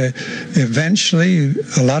that eventually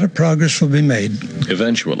a lot of progress will be made.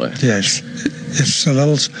 Eventually? Yes. It's a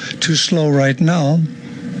little too slow right now,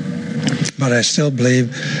 but I still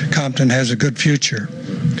believe Compton has a good future.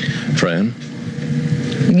 Fran?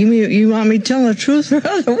 You want me to tell the truth or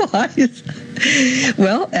otherwise?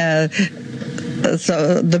 Well,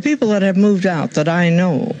 so the people that have moved out that I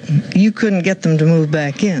know, you couldn't get them to move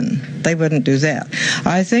back in. They wouldn't do that.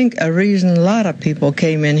 I think a reason a lot of people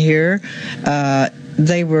came in here,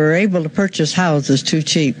 they were able to purchase houses too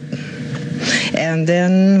cheap. And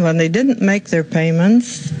then when they didn't make their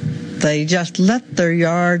payments, they just let their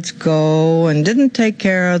yards go and didn't take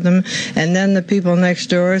care of them. And then the people next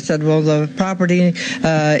door said, well, the property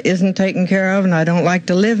isn't taken care of, and I don't like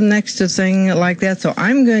to live next to thing like that, so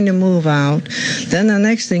I'm going to move out. Then the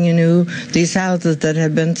next thing you knew, these houses that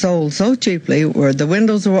had been sold so cheaply, where the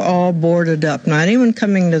windows were all boarded up. Not even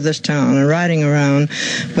coming to this town and riding around,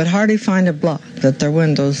 but hardly find a block that their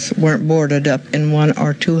windows weren't boarded up in 1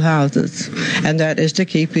 or 2 houses. And that is to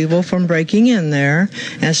keep people from breaking in there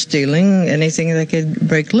and stealing anything they could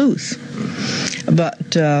break loose.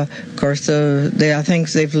 But, of course, I think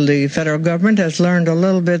the federal government has learned a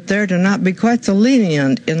little bit there to not be quite so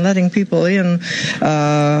lenient in letting people in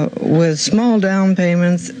with small down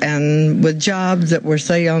payments and with jobs that were,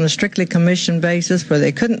 say, on a strictly commission basis where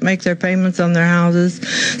they couldn't make their payments on their houses.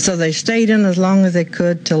 So they stayed in as long as they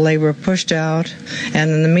could till they were pushed out. And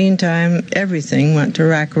in the meantime, everything went to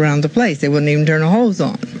rack around the place. They wouldn't even turn a hose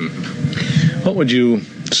on. What would you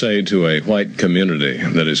say to a white community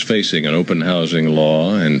that is facing an open housing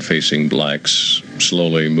law and facing blacks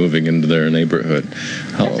slowly moving into their neighborhood?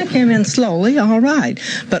 If they came in slowly, all right.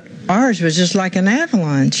 But ours was just like an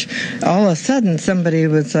avalanche. All of a sudden, somebody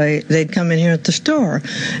would say, they'd come in here at the store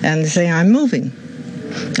and they'd say, I'm moving.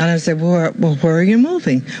 And I said, well, where are you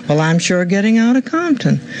moving? Well, I'm sure getting out of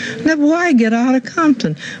Compton. Now, why get out of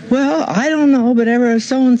Compton? Well, I don't know, but ever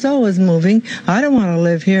so-and-so is moving. I don't want to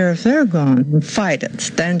live here if they're gone. Fight it.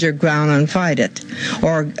 Stand your ground and fight it.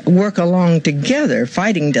 Or work along together.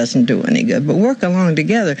 Fighting doesn't do any good, but work along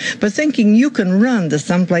together. But thinking you can run to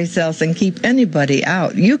someplace else and keep anybody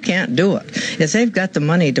out, you can't do it. If they've got the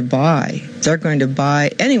money to buy, they're going to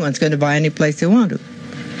buy, anyone's going to buy any place they want to.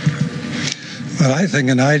 Well, I think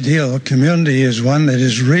an ideal community is one that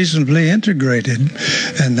is reasonably integrated,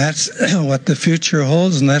 and that's what the future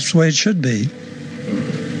holds, and that's the way it should be.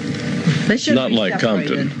 They should not be like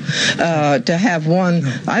separated. Compton. To have one,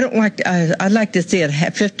 I'd like to see it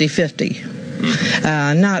 50-50,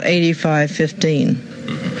 not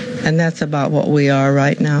 85-15, and that's about what we are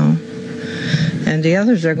right now. And the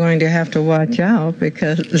others are going to have to watch out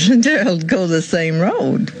because they'll go the same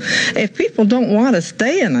road. If people don't want to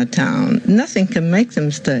stay in a town, nothing can make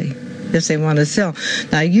them stay if they want to sell.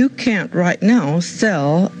 Now, you can't right now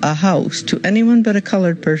sell a house to anyone but a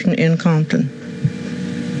colored person in Compton.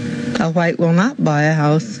 A white will not buy a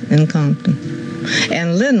house in Compton.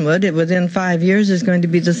 And Linwood, within 5 years, is going to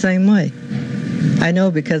be the same way. I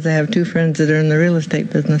know because I have 2 friends that are in the real estate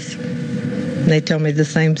business. And they tell me the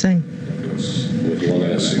same thing. With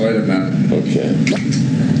 1S. Wait a minute.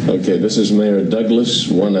 Okay, this is Mayor Douglas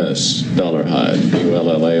 1S, Dollarhide,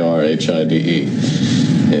 Ullarhide.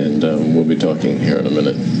 And we'll be talking here in a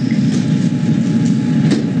minute.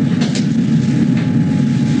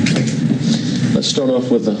 Let's start off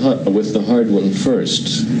with the hard one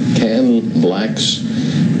first. Can blacks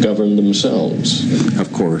govern themselves?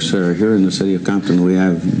 Of course. Here in the city of Compton, we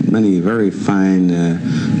have many very fine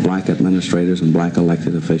black administrators and black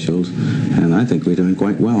elected officials, and I think we're doing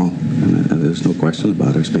quite well. And there's no question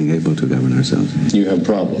about us being able to govern ourselves. You have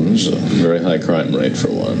problems, a very high crime rate for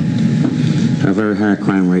one. A very high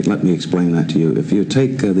crime rate. Let me explain that to you. If you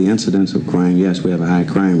take the incidence of crime, yes, we have a high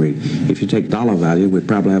crime rate. If you take dollar value, we'd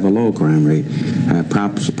probably have a low crime rate.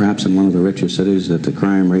 Perhaps in one of the richer cities, that the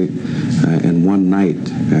crime rate in one night,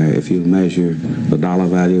 if you measure the dollar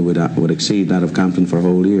value, would exceed that of Compton for a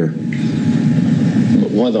whole year.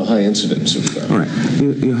 Why the high incidence of crime? All right.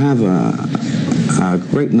 You have a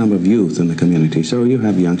great number of youth in the community. So you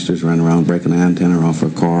have youngsters running around breaking an antenna off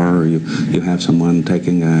a car, or you have someone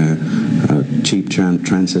taking a cheap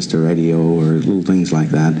transistor radio or little things like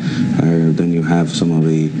that. Then you have some of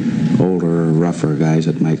the older, rougher guys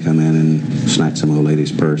that might come in and snatch some old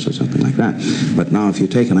lady's purse or something like that. But now if you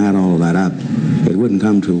take and add all of that up, it wouldn't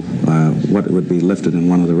come to what would be lifted in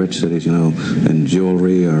one of the rich cities, you know, in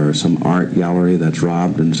jewelry or some art gallery that's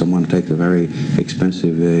robbed and someone takes the very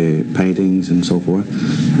expensive paintings and so forth.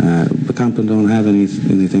 But Compton don't have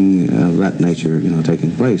anything of that nature, you know,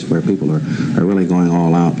 taking place where people are really going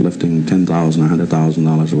all out, lifting $10,000 or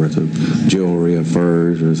 $100,000 worth of jewelry or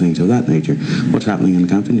furs or things of that nature. What's happening in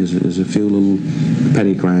Compton is a few little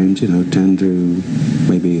petty crimes, you know, $10 to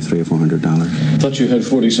maybe $300 or $400. I thought you had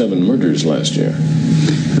 47 murders last year.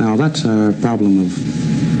 Now that's a problem of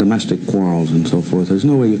domestic quarrels and so forth. There's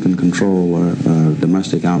no way you can control a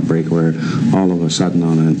domestic outbreak where all of a sudden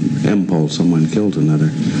on an impulse someone kills another.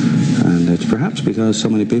 And it's perhaps because so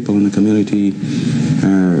many people in the community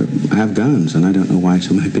have guns, and I don't know why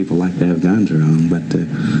so many people like to have guns around, but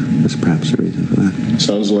that's perhaps the reason for that.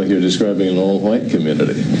 Sounds like you're describing an all-white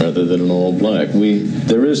community rather than an all-black.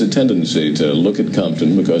 There is a tendency to look at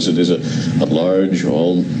Compton, because it is a large,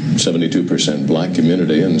 all 72% black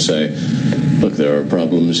community, and say, look, there are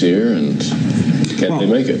problems here, and can't they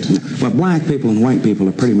make it? Well, black people and white people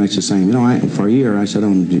are pretty much the same. You know, for a year I sat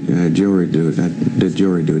on jury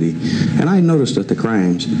duty, and I noticed that the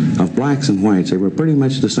crimes of blacks and whites, they were pretty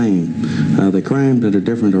much the same. The crimes that are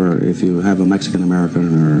different, or if you have a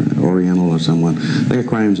Mexican-American or Oriental or someone, their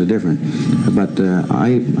crimes are different. But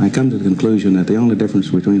I come to the conclusion that the only difference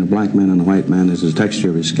between a black man and a white man is the texture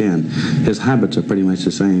of his skin. His habits are pretty much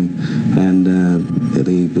the same, and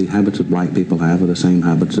the habits that black people have are the same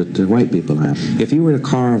habits that white people have. If you were to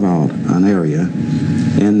carve out an area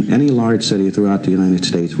in any large city throughout the United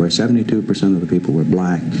States where 72% of the people were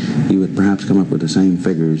black, you would perhaps come up with the same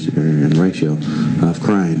figures and ratio of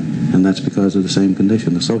crime, and that's because of the same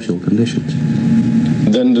condition, the social conditions.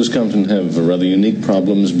 Then does Compton have rather unique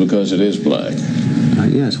problems because it is black?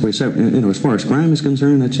 Yes, as far as crime is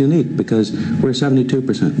concerned, that's unique because we're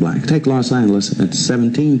 72% black. Take Los Angeles, it's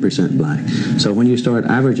 17% black. So when you start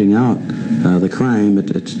averaging out the crime,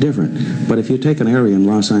 it's different. But if you take an area in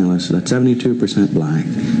Los Angeles that's 72% black,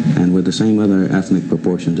 and with the same other ethnic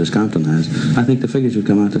proportions as Compton has, I think the figures would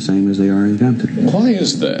come out the same as they are in Compton. Why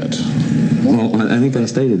is that? Well, I think I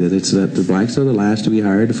stated it. It's that the blacks are the last to be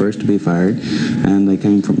hired, the first to be fired, and they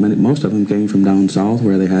came from most of them came from down south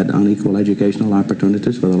where they had unequal educational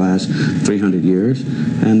opportunities for the last 300 years,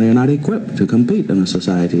 and they're not equipped to compete in a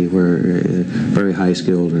society where very high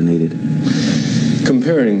skills are needed.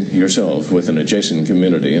 Comparing yourself with an adjacent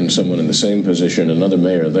community and someone in the same position, another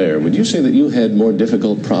mayor there, would you say that you had more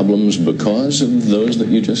difficult problems because of those that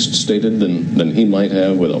you just stated than he might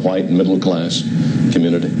have with a white middle-class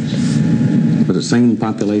community? With the same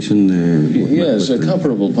population? Yes, a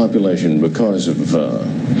comparable population because of the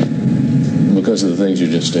things you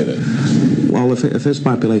just stated. Well, if his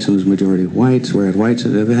population was majority whites, whereas whites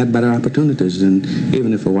have had better opportunities, and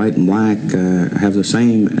even if a white and black have the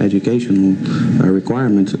same educational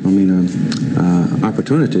requirements,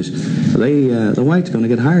 opportunities, the white's going to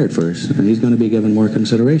get hired first, and he's going to be given more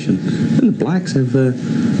consideration. And the blacks have,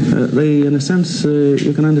 in a sense,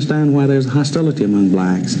 you can understand why there's hostility among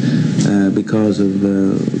blacks because of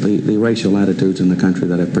the racial attitudes in the country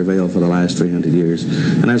that have prevailed for the last 300 years.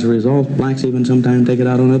 And as a result, blacks even sometimes take it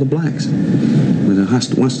out on other blacks.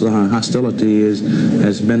 Once the hostility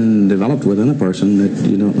has been developed within a person, that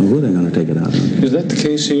you don't know who they're going to take it out on. Is that the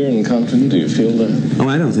case here in Compton? Do you feel that? Oh,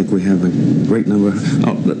 I don't think we have a great number.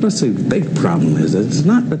 Let's say the big problem is that it's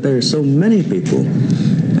not that there are so many people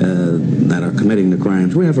that are committing the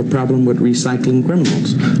crimes. We have a problem with recycling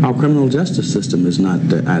criminals. Our criminal justice system is not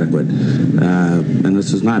adequate, and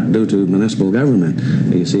this is not due to municipal government.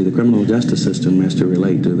 You see, the criminal justice system has to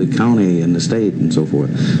relate to the county and the state and so forth.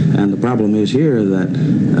 And the problem is here that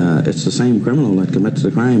it's the same criminal that commits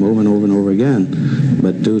the crime over and over and over again,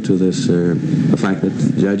 but due to this, the fact that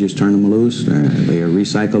judges turn them loose, they are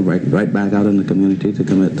recycled right back out in the community to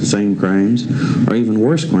commit the same crimes, or even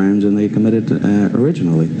worse crimes than they committed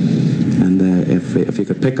originally. And if you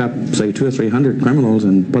could pick up, say, 200 or 300 criminals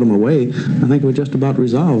and put them away, I think it would just about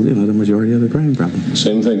resolve, the majority of the crime problem.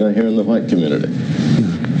 Same thing I hear in the white community.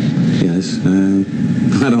 Yeah,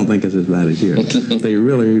 is. I don't think it's as bad as here. They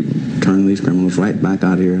really turn these criminals right back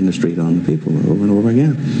out here in the street on the people over and over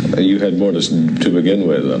again. You had more to begin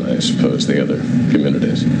with than, I suppose, the other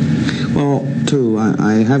communities. Well, too,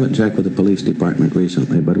 I haven't checked with the police department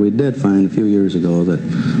recently, but we did find a few years ago that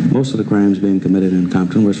most of the crimes being committed in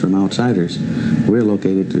Compton was from outsiders. We're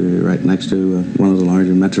located right next to one of the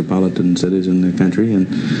larger metropolitan cities in the country, and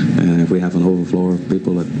if we have an overflow of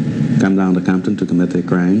people that come down to Compton to commit their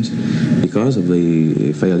crimes, because of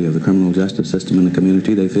the failure of the criminal justice system in the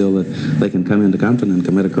community, they feel that they can come into Compton and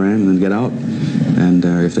commit a crime and then get out. And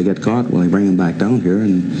if they get caught, well, they bring them back down here,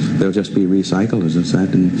 and they'll just be recycled, as I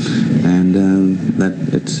said, and that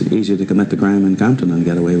it's easier to commit the crime in Compton and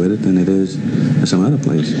get away with it than it is some other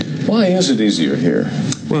place. Why is it easier here?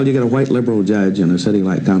 Well, you get a white liberal judge in a city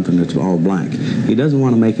like Compton that's all black. He doesn't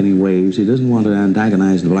want to make any waves. He doesn't want to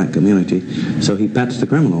antagonize the black community, so he pets the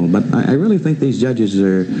criminal. But I really think these judges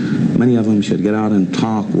many of them should get out and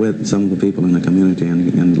talk with some of the people in the community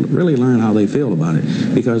and really learn how they feel about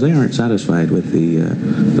it, because they aren't satisfied with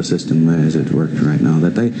the system as it works right now.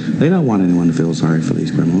 That they don't want anyone to feel sorry for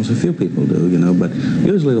these criminals. A few people do, but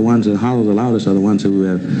usually the ones that holler the loudest are the ones who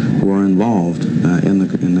are involved in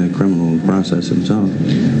the criminal process themselves.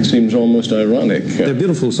 Seems almost ironic. They're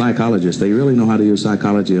beautiful psychologists. They really know how to use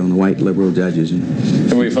psychology on the white liberal judges.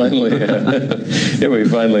 Here we finally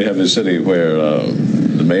have a city where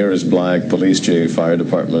the mayor is black, police chief, fire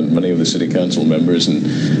department, many of the city council members, and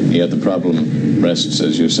yet the problem rests,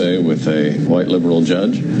 as you say, with a white liberal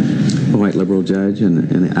judge. A white liberal judge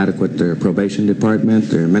and an adequate probation department.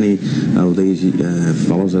 There are many of these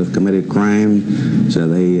fellows that have committed crime, so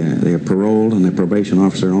they are paroled, and the probation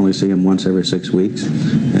officer only see him once every 6 weeks,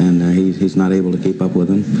 and he's not able to keep up with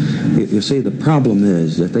them. You see, the problem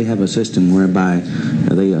is that they have a system whereby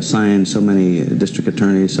they assign so many district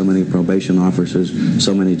attorneys, so many probation officers,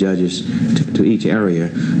 so many judges to each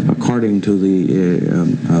area according to the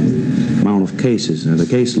amount of cases, the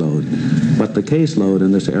caseload. But the caseload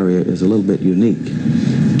in this area is a little bit unique.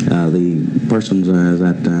 The persons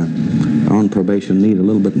that are on probation need a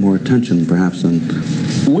little bit more attention, perhaps, than...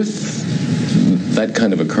 With that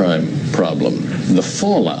kind of a crime problem, the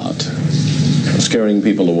fallout, scaring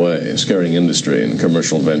people away, scaring industry and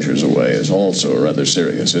commercial ventures away, is also rather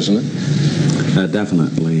serious, isn't it?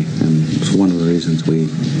 Definitely, and it's one of the reasons we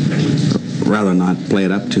rather not play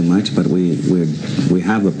it up too much, but we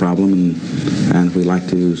have the problem, and we like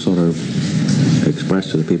to sort of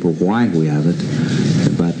express to the people why we have it.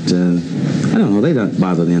 But I don't know, they don't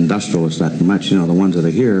bother the industrialists that much, the ones that are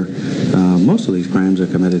here. Most of these crimes are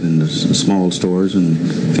committed in the small stores and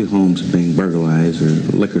a few homes being burglarized,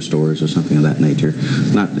 or liquor stores or something of that nature.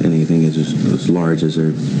 Not anything as large as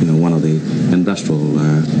one of the industrial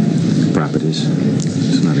properties.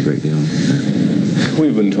 It's not a great deal.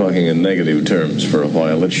 We've been talking in negative terms for a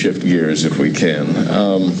while. Let's shift gears if we can.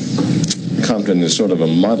 Compton is sort of a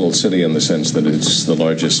model city in the sense that it's the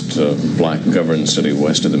largest black-governed city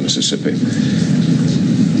west of the Mississippi.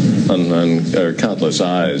 And countless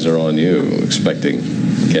eyes are on you, expecting,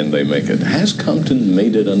 can they make it? Has Compton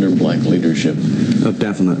made it under black leadership?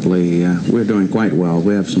 Definitely. We're doing quite well.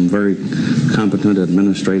 We have some very competent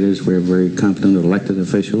administrators. We have very competent elected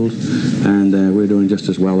officials. And we're doing just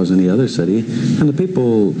as well as any other city. And the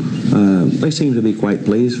people, they seem to be quite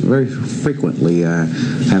pleased. Very frequently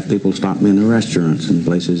have people stop me in the restaurants and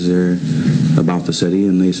places about the city,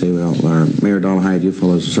 and they say, well, Mayor Dollarhide, you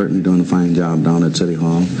fellows are certainly doing a fine job down at City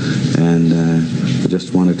Hall. And I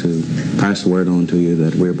just wanted to pass the word on to you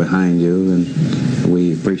that we're behind you, and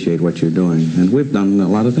we appreciate what you're doing. And we've done a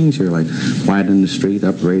lot of things here, like widening the street,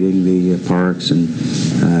 upgrading the parks, and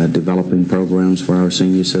developing programs for our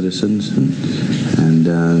senior citizens. And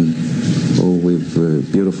we've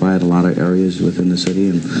beautified a lot of areas within the city,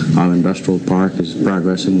 and our industrial park is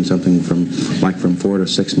progressing something from 4 to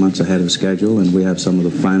 6 months ahead of schedule, and we have some of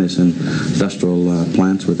the finest industrial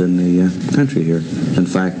plants within the country here. In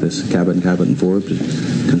fact, this Cabot and Forbes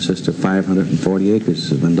consists of 540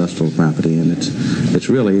 acres of industrial property, and it's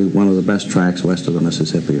really one of the best tracts west of the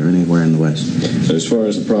Mississippi or anywhere in the West. As far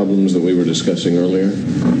as the problems that we were discussing earlier?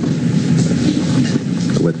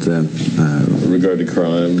 With regard to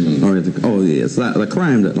crime? Yes, the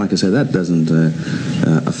crime, that, like I said, that doesn't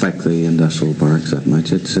affect the industrial parks that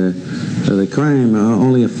much. It's the crime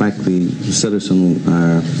only affect the citizen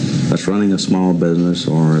that's running a small business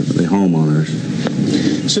or the homeowners.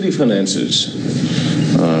 City finances.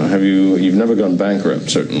 You've never gone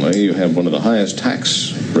bankrupt, certainly. You have one of the highest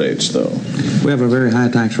tax rates, though. We have a very high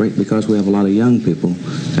tax rate because we have a lot of young people,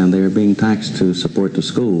 and they're being taxed to support the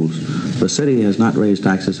schools. The city has not raised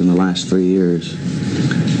taxes in the last 3 years.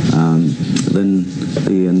 Then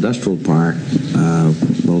the industrial park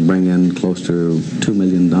will bring in close to $2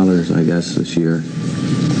 million, I guess, this year.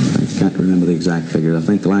 I can't remember the exact figure. I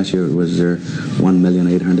think last year it was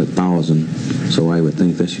 $1,800,000. So I would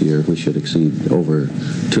think this year we should exceed over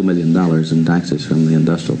 $2 million in taxes from the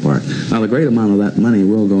industrial park. Now, the great amount of that money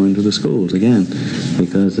will go into the schools, again,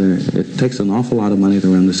 because it takes an awful lot of money to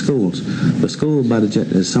run the schools. The school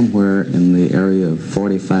budget is somewhere in the area of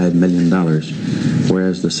 $45 million,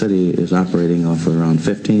 whereas the city is operating off around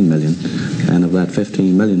 $15 million. And of that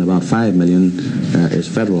 $15 million, about $5 million is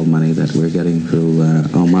federal money that we're getting through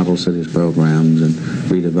our model cities programs and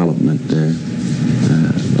redevelopment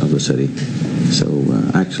of the city. So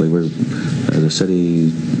actually, the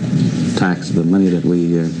city tax, the money that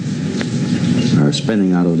we are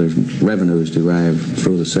spending out of the revenues derived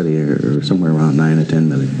through the city are somewhere around $9 or $10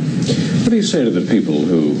 million. What do you say to the people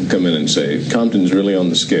who come in and say, Compton's really on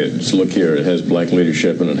the skids? Look here, it has black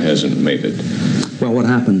leadership and it hasn't made it. Well, what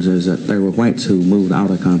happens is that there were whites who moved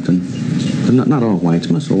out of Compton. Not all whites,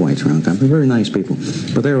 most of the whites around Compton, very nice people.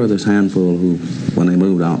 But there were this handful who, when they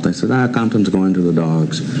moved out, they said, Compton's going to the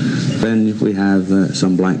dogs. Then we have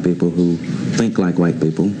some black people who think like white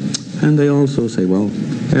people, and they also say, well,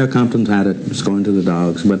 Compton's had it, it's going to the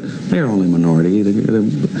dogs, but they're only minority.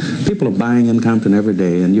 People are buying in Compton every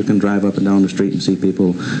day, and you can drive up and down the street and see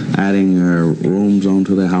people adding rooms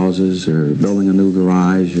onto their houses, or building a new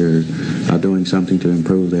garage, or doing something to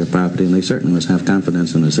improve their property, and they certainly must have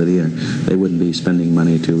confidence in the city, or they wouldn't be spending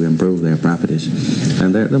money to improve their properties.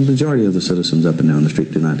 And the majority of the citizens up and down the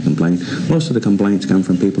street do not complain. Most of the complaints come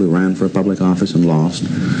from people who ran for a public office and lost,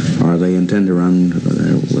 or they intend to run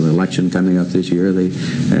with an election coming up this year. They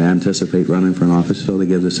anticipate running for an office, so they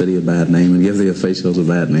give the city a bad name and give the officials a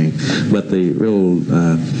bad name. But the real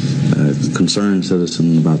concerned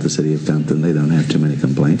citizen about the city of Compton, they don't have too many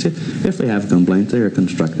complaints. If they have complaints, they are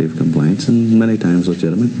constructive complaints, and many times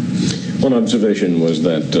legitimate. One observation was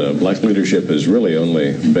that black leadership has really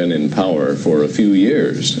only been in power for a few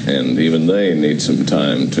years, and even they need some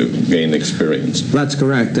time to gain experience. That's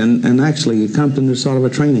correct, and actually Compton is sort of a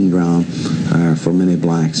training ground for many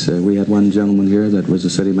blacks. We had one gentleman here that was the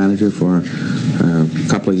city manager for a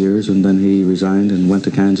couple of years, and then he resigned and went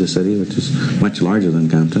to Kansas City, which is much larger than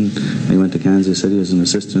Compton. He went to Kansas City as an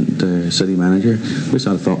assistant city manager. We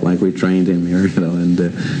sort of felt like we trained him here, and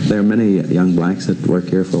there are many young blacks that work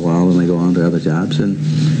here for a while and they go on to other jobs, and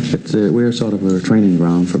we're sort of a training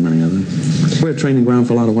ground for many of them. We're a training ground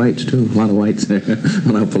for a lot of whites too. A lot of whites there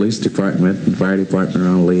on our police department and fire department are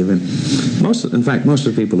on leave, and most of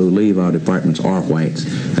the people who leave our departments are whites.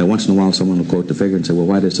 Once in a while someone will quote the figure and say, well,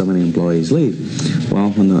 why did so many employees leave?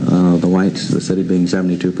 Well, when the whites, the city being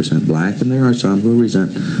 72% black, and there are some who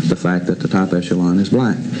resent the fact that the top echelon is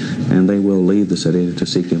black, and they will leave the city to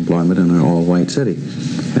seek employment in an all-white city.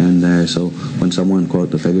 And so when someone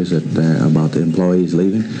quote the figures about the employees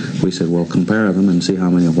leaving, we said, well, compare them and see how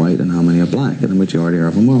many are white and how many are black, and the majority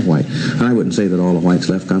of them are white. And I wouldn't say that all the whites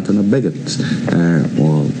left Compton are bigots,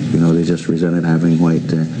 or they just resented having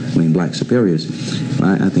black superiors.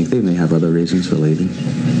 I think they may have other reasons for leaving.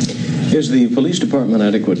 Is the police department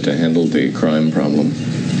adequate to handle the crime problem?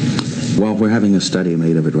 Well, we're having a study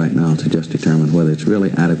made of it right now to just determine whether it's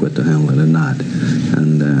really adequate to handle it or not.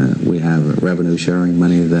 And we have revenue sharing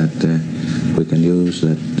money that we can use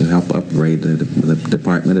to help upgrade the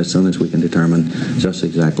department as soon as we can determine just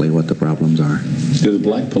exactly what the problems are. Do the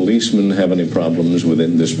black policemen have any problems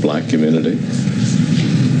within this black community?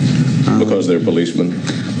 Because they're policemen?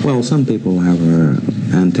 Well, some people have an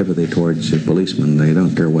antipathy towards policemen. They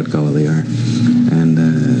don't care what color they are. And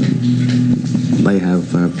they have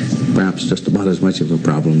perhaps just about as much of a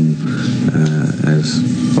problem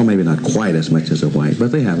or maybe not quite as much as a white,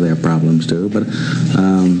 but they have their problems too. But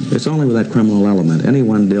it's only with that criminal element.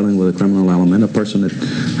 Anyone dealing with a criminal element, a person that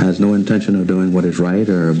has no intention of doing what is right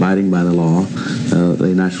or abiding by the law,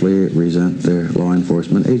 they naturally resent their law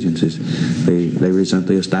enforcement agencies. They resent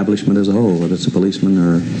the establishment as a whole, whether it's a policeman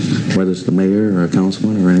or whether it's the mayor or a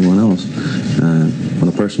councilman or anyone else. When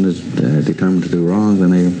a person is determined to do wrong,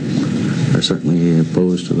 then they are certainly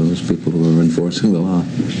opposed to those people who are enforcing the law.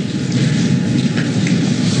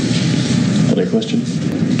 Any questions?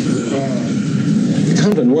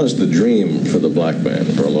 Compton was the dream for the black man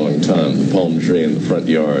for a long time. The palm tree in the front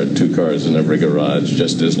yard, 2 cars in every garage,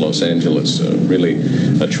 just as Los Angeles really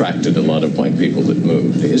attracted a lot of white people that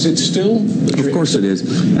moved. Is it still the dream? Of course it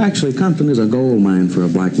is. Actually, Compton is a gold mine for a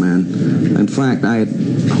black man. In fact, I had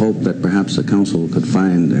hope that perhaps the council could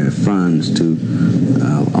find funds to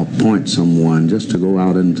appoint someone just to go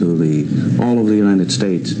out into all over the United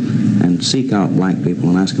States and seek out black people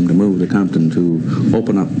and ask them to move to Compton, to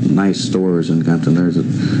open up nice stores in Compton. There's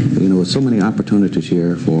so many opportunities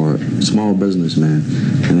here for small businessmen,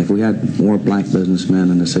 and if we had more black businessmen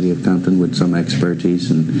in the city of Compton with some expertise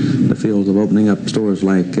in the fields of opening up stores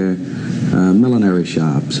like millinery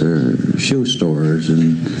shops or shoe stores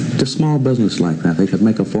and just small business like that, they could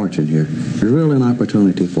make a fortune here. There's really an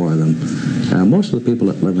opportunity for them. Most of the people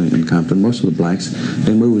that live in Compton, most of the blacks,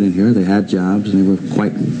 they moved in here, they had jobs, and they were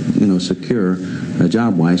quite secure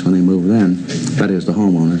job-wise when they moved in, that is, the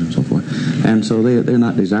homeowners and so forth. And so they're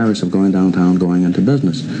not desirous of going downtown, going into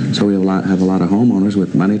business. So we have a lot of homeowners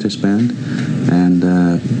with money to spend, and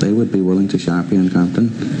they would be willing to shop here in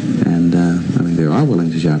Compton. And they are willing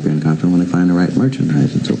to shop here in Compton when they find the right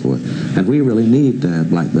merchandise and so forth. And we really need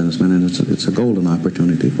black businessmen, and it's a golden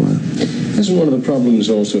opportunity for them. Hasn't one of the problems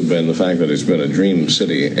also been the fact that it's been a dream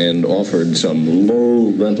city and offered some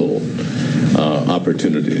low rental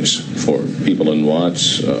opportunities for people in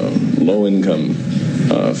Watts, low-income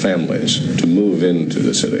families to move into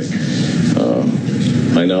the city?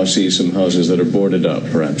 I now see some houses that are boarded up.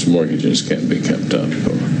 Perhaps mortgages can't be kept up.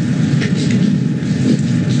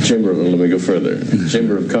 Let me go further.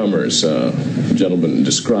 Chamber of Commerce gentlemen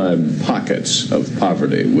described pockets of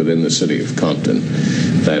poverty within the city of Compton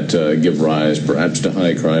that give rise perhaps to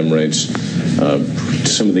high crime rates, to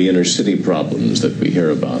some of the inner city problems that we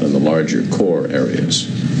hear about in the larger core areas.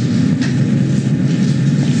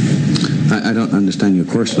 I don't understand your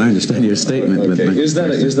question. I understand your statement. Okay. Is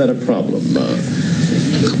that a problem?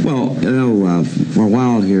 For a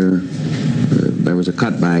while here, there was a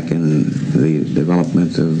cutback in the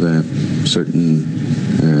development of certain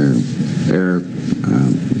air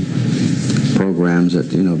programs, that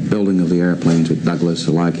building of the airplanes with Douglas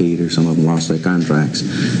or Lockheed, or some of them lost their contracts,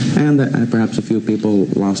 and perhaps a few people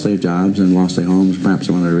lost their jobs and lost their homes. Perhaps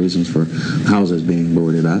one of the reasons for houses being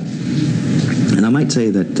boarded up. And I might say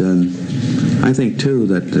that I think, too,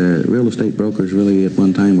 that real estate brokers really at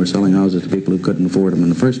one time were selling houses to people who couldn't afford them in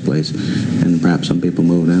the first place. And perhaps some people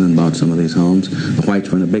moved in and bought some of these homes. The whites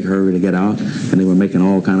were in a big hurry to get out, and they were making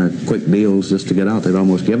all kind of quick deals just to get out. They'd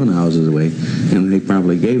almost given the houses away. And they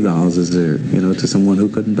probably gave the houses to someone who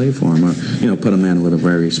couldn't pay for them, or, put them in with a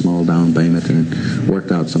very small down payment and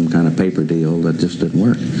worked out some kind of paper deal that just didn't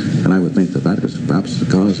work. And I would think that is perhaps the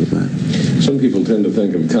cause of that. Some people tend to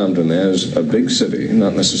think of Compton as a big city,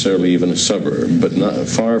 not necessarily even a suburb, but not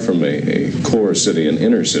far from a core city, an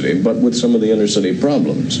inner city, but with some of the inner city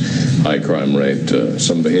problems. High crime rate,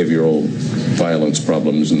 some behavioral violence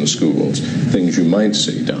problems in the schools, things you might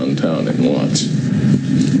see downtown in Watts.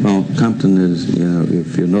 Well, Compton is,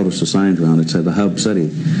 if you notice the signs around it, said the hub city.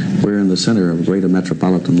 We're in the center of the greater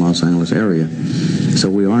metropolitan Los Angeles area. So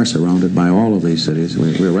we are surrounded by all of these cities.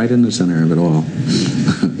 We're right in the center of it all.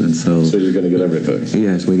 And so you're going to get everything?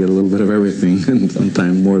 Yes, we get a little bit of everything, and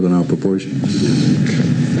sometimes more than our proportion.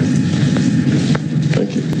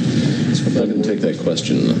 Thank you. So if I can take that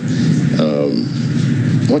question,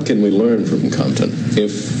 what can we learn from Compton,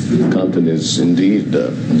 if Compton is indeed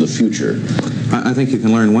the future? I think you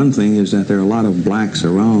can learn one thing, is that there are a lot of blacks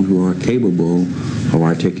around who are capable of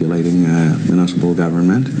articulating municipal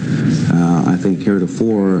government. I think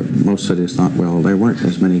heretofore, most cities thought, well, there weren't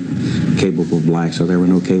as many capable blacks, or there were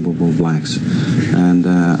no capable blacks. And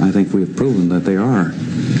I think we've proven that they are.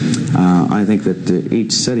 I think that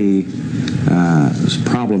each city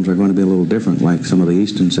problems are going to be a little different, like some of the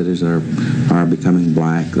eastern cities that are becoming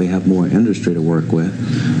black. They have more industry to work with.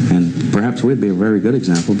 And perhaps we'd be a very good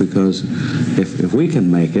example, because if we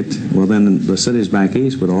can make it, well, then the cities back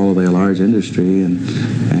east with all of their large industry and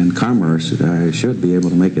commerce should be able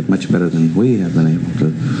to make it much better than we have been able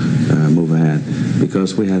to move ahead,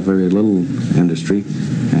 because we have very little industry,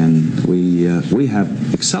 and we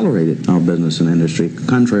have accelerated our business and industry,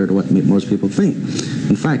 contrary to what most people think.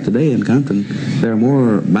 In fact, today in Compton, there are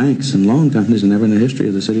more banks and loan companies than ever in the history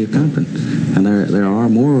of the city of Compton. And there are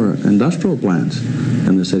more industrial plants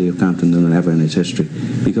in the city of Compton than ever in its history,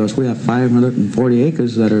 because we have 540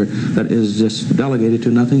 acres that is just delegated to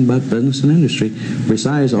nothing but business and industry,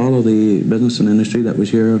 besides all of the business and industry that was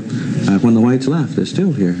here when the whites left. They're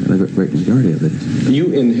still here, the great majority of it.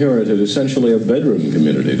 You inherited essentially a bedroom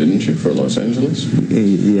community, didn't you, for Los Angeles?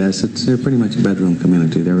 Yes, it's pretty much a bedroom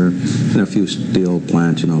community. There were a few steel plants,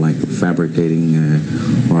 like fabricating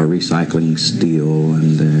or recycling steel,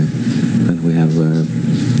 and then we have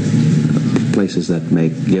places that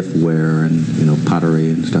make giftware and pottery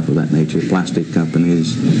and stuff of that nature, plastic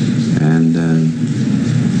companies, and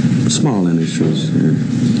small industries.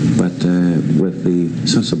 But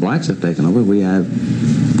since the blacks have taken over, we have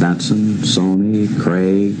Datsun, Sony,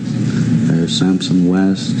 Craig, Samson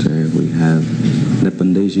West, we have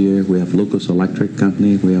Nippon Desir, we have Lucas Electric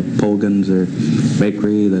Company, we have Pogan's,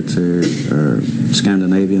 bakery, that's our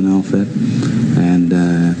Scandinavian outfit, and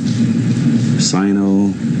Sino,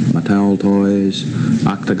 Mattel Toys,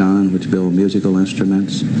 Octagon, which build musical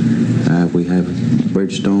instruments. We have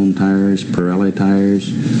Bridgestone Tires, Pirelli Tires,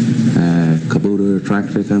 Kubota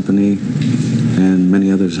Tractor Company, and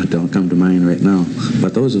many others that don't come to mind right now.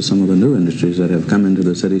 But those are some of the new industries that have come into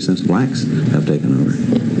the city since blacks have taken over.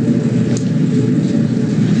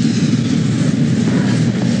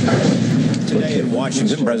 Today in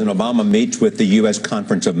Washington, President Obama meets with the U.S.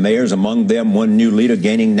 Conference of Mayors, among them one new leader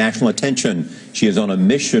gaining national attention. She is on a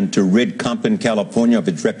mission to rid Compton, California of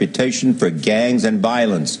its reputation for gangs and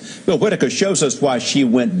violence. Bill Whitaker shows us why she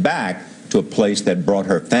went back to a place that brought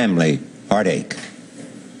her family heartache.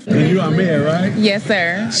 You are mayor, right? Yes,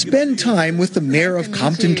 sir. Spend time with the mayor of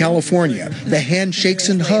Compton, California. The handshakes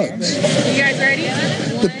and hugs. You guys ready?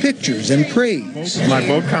 The pictures and praise. My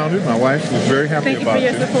vote counted. My wife was very happy about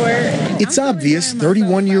it. Thank you for your support. It's obvious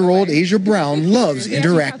 31-year-old Asia Brown loves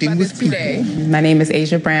interacting with people. My name is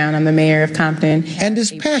Asia Brown. I'm the mayor of Compton. And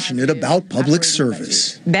is passionate about public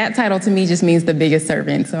service. That title to me just means the biggest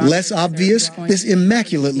servant. So less obvious, this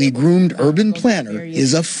immaculately groomed urban planner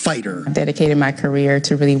is a fighter. I've dedicated my career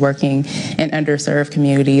to really working in underserved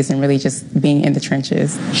communities and really just being in the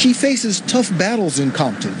trenches. She faces tough battles in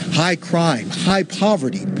Compton, high crime, high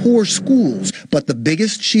poverty, poor schools, but the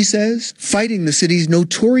biggest, she says, fighting the city's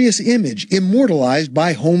notorious image immortalized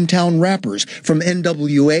by hometown rappers from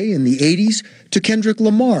NWA in the 80s to Kendrick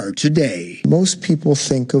Lamar today. Most people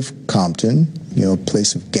think of Compton, a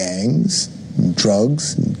place of gangs, and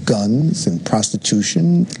drugs, and guns, and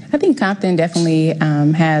prostitution. I think Compton definitely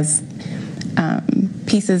has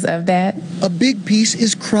pieces of that. A big piece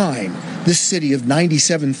is crime. This city of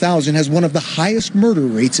 97,000 has one of the highest murder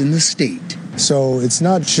rates in the state. So it's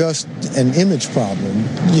not just an image problem.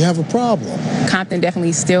 You have a problem. Compton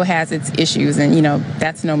definitely still has its issues, and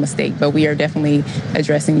that's no mistake, but we are definitely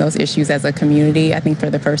addressing those issues as a community, I think for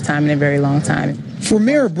the first time in a very long time. For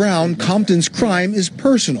Mayor Brown, Compton's crime is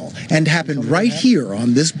personal and happened right here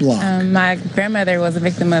on this block. My grandmother was a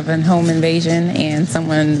victim of a home invasion, and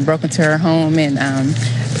someone broke into her home and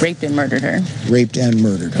raped and murdered her. Raped and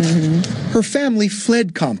murdered her. Mm-hmm. Her family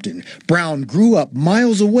fled Compton. Brown grew up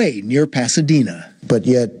miles away near Pasadena. But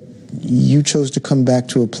yet, you chose to come back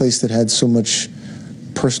to a place that had so much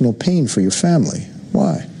personal pain for your family.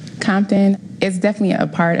 Why? Compton is definitely a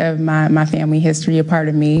part of my family history, a part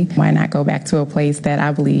of me. Why not go back to a place that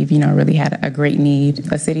I believe, really had a great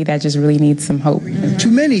need, a city that just really needs some hope. To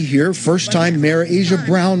many here, first-time Mayor Asia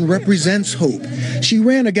Brown represents hope. She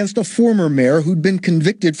ran against a former mayor who'd been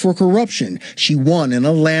convicted for corruption. She won in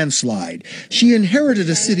a landslide. She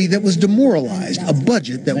inherited a city that was demoralized, a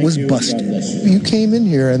budget that was busted. You came in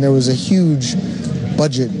here and there was a huge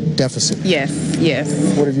budget deficit. Yes.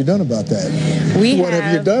 What have you done about that?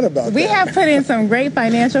 We have put in some great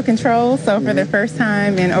financial controls. So for the first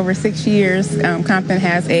time in over 6 years, Compton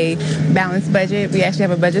has a balanced budget. We actually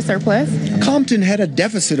have a budget surplus. Compton had a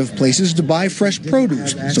deficit of places to buy fresh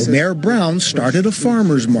produce, so Mayor Brown started a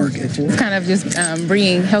farmer's market. It's kind of just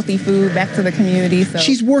bringing healthy food back to the community. So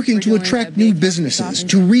she's working to attract new businesses,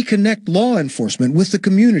 to reconnect law enforcement with the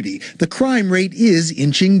community. The crime rate is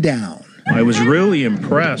inching down. I was really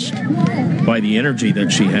impressed by the energy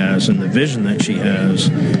that she has and the vision that she has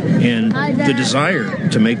and the desire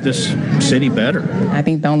to make this city better. I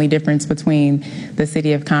think the only difference between the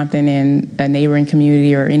city of Compton and a neighboring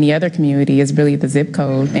community or any other community is really the zip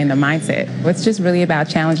code and the mindset. It's just really about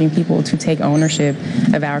challenging people to take ownership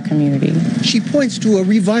of our community. She points to a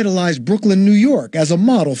revitalized Brooklyn, New York as a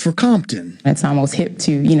model for Compton. It's almost hip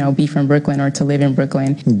to, be from Brooklyn or to live in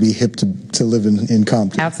Brooklyn. It'd be hip to live in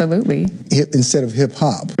Compton. Absolutely. Hip instead of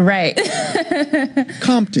hip-hop. Right.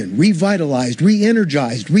 Compton, revitalized,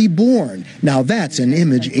 re-energized, reborn. Now that's an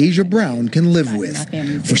image Asia Brown can live with.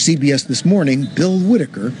 For CBS This Morning, Bill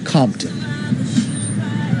Whitaker, Compton.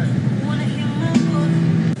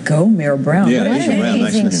 Go, Mayor Brown. Yeah, what Asia an Brown,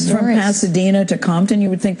 amazing story. From Pasadena to Compton, you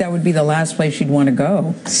would think that would be the last place you'd want to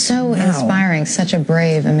go. So inspiring. Such a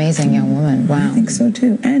brave, amazing young woman. Wow. I think so,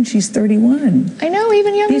 too. And she's 31. I know,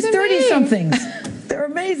 even younger than me. These 30-somethings. They're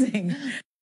amazing.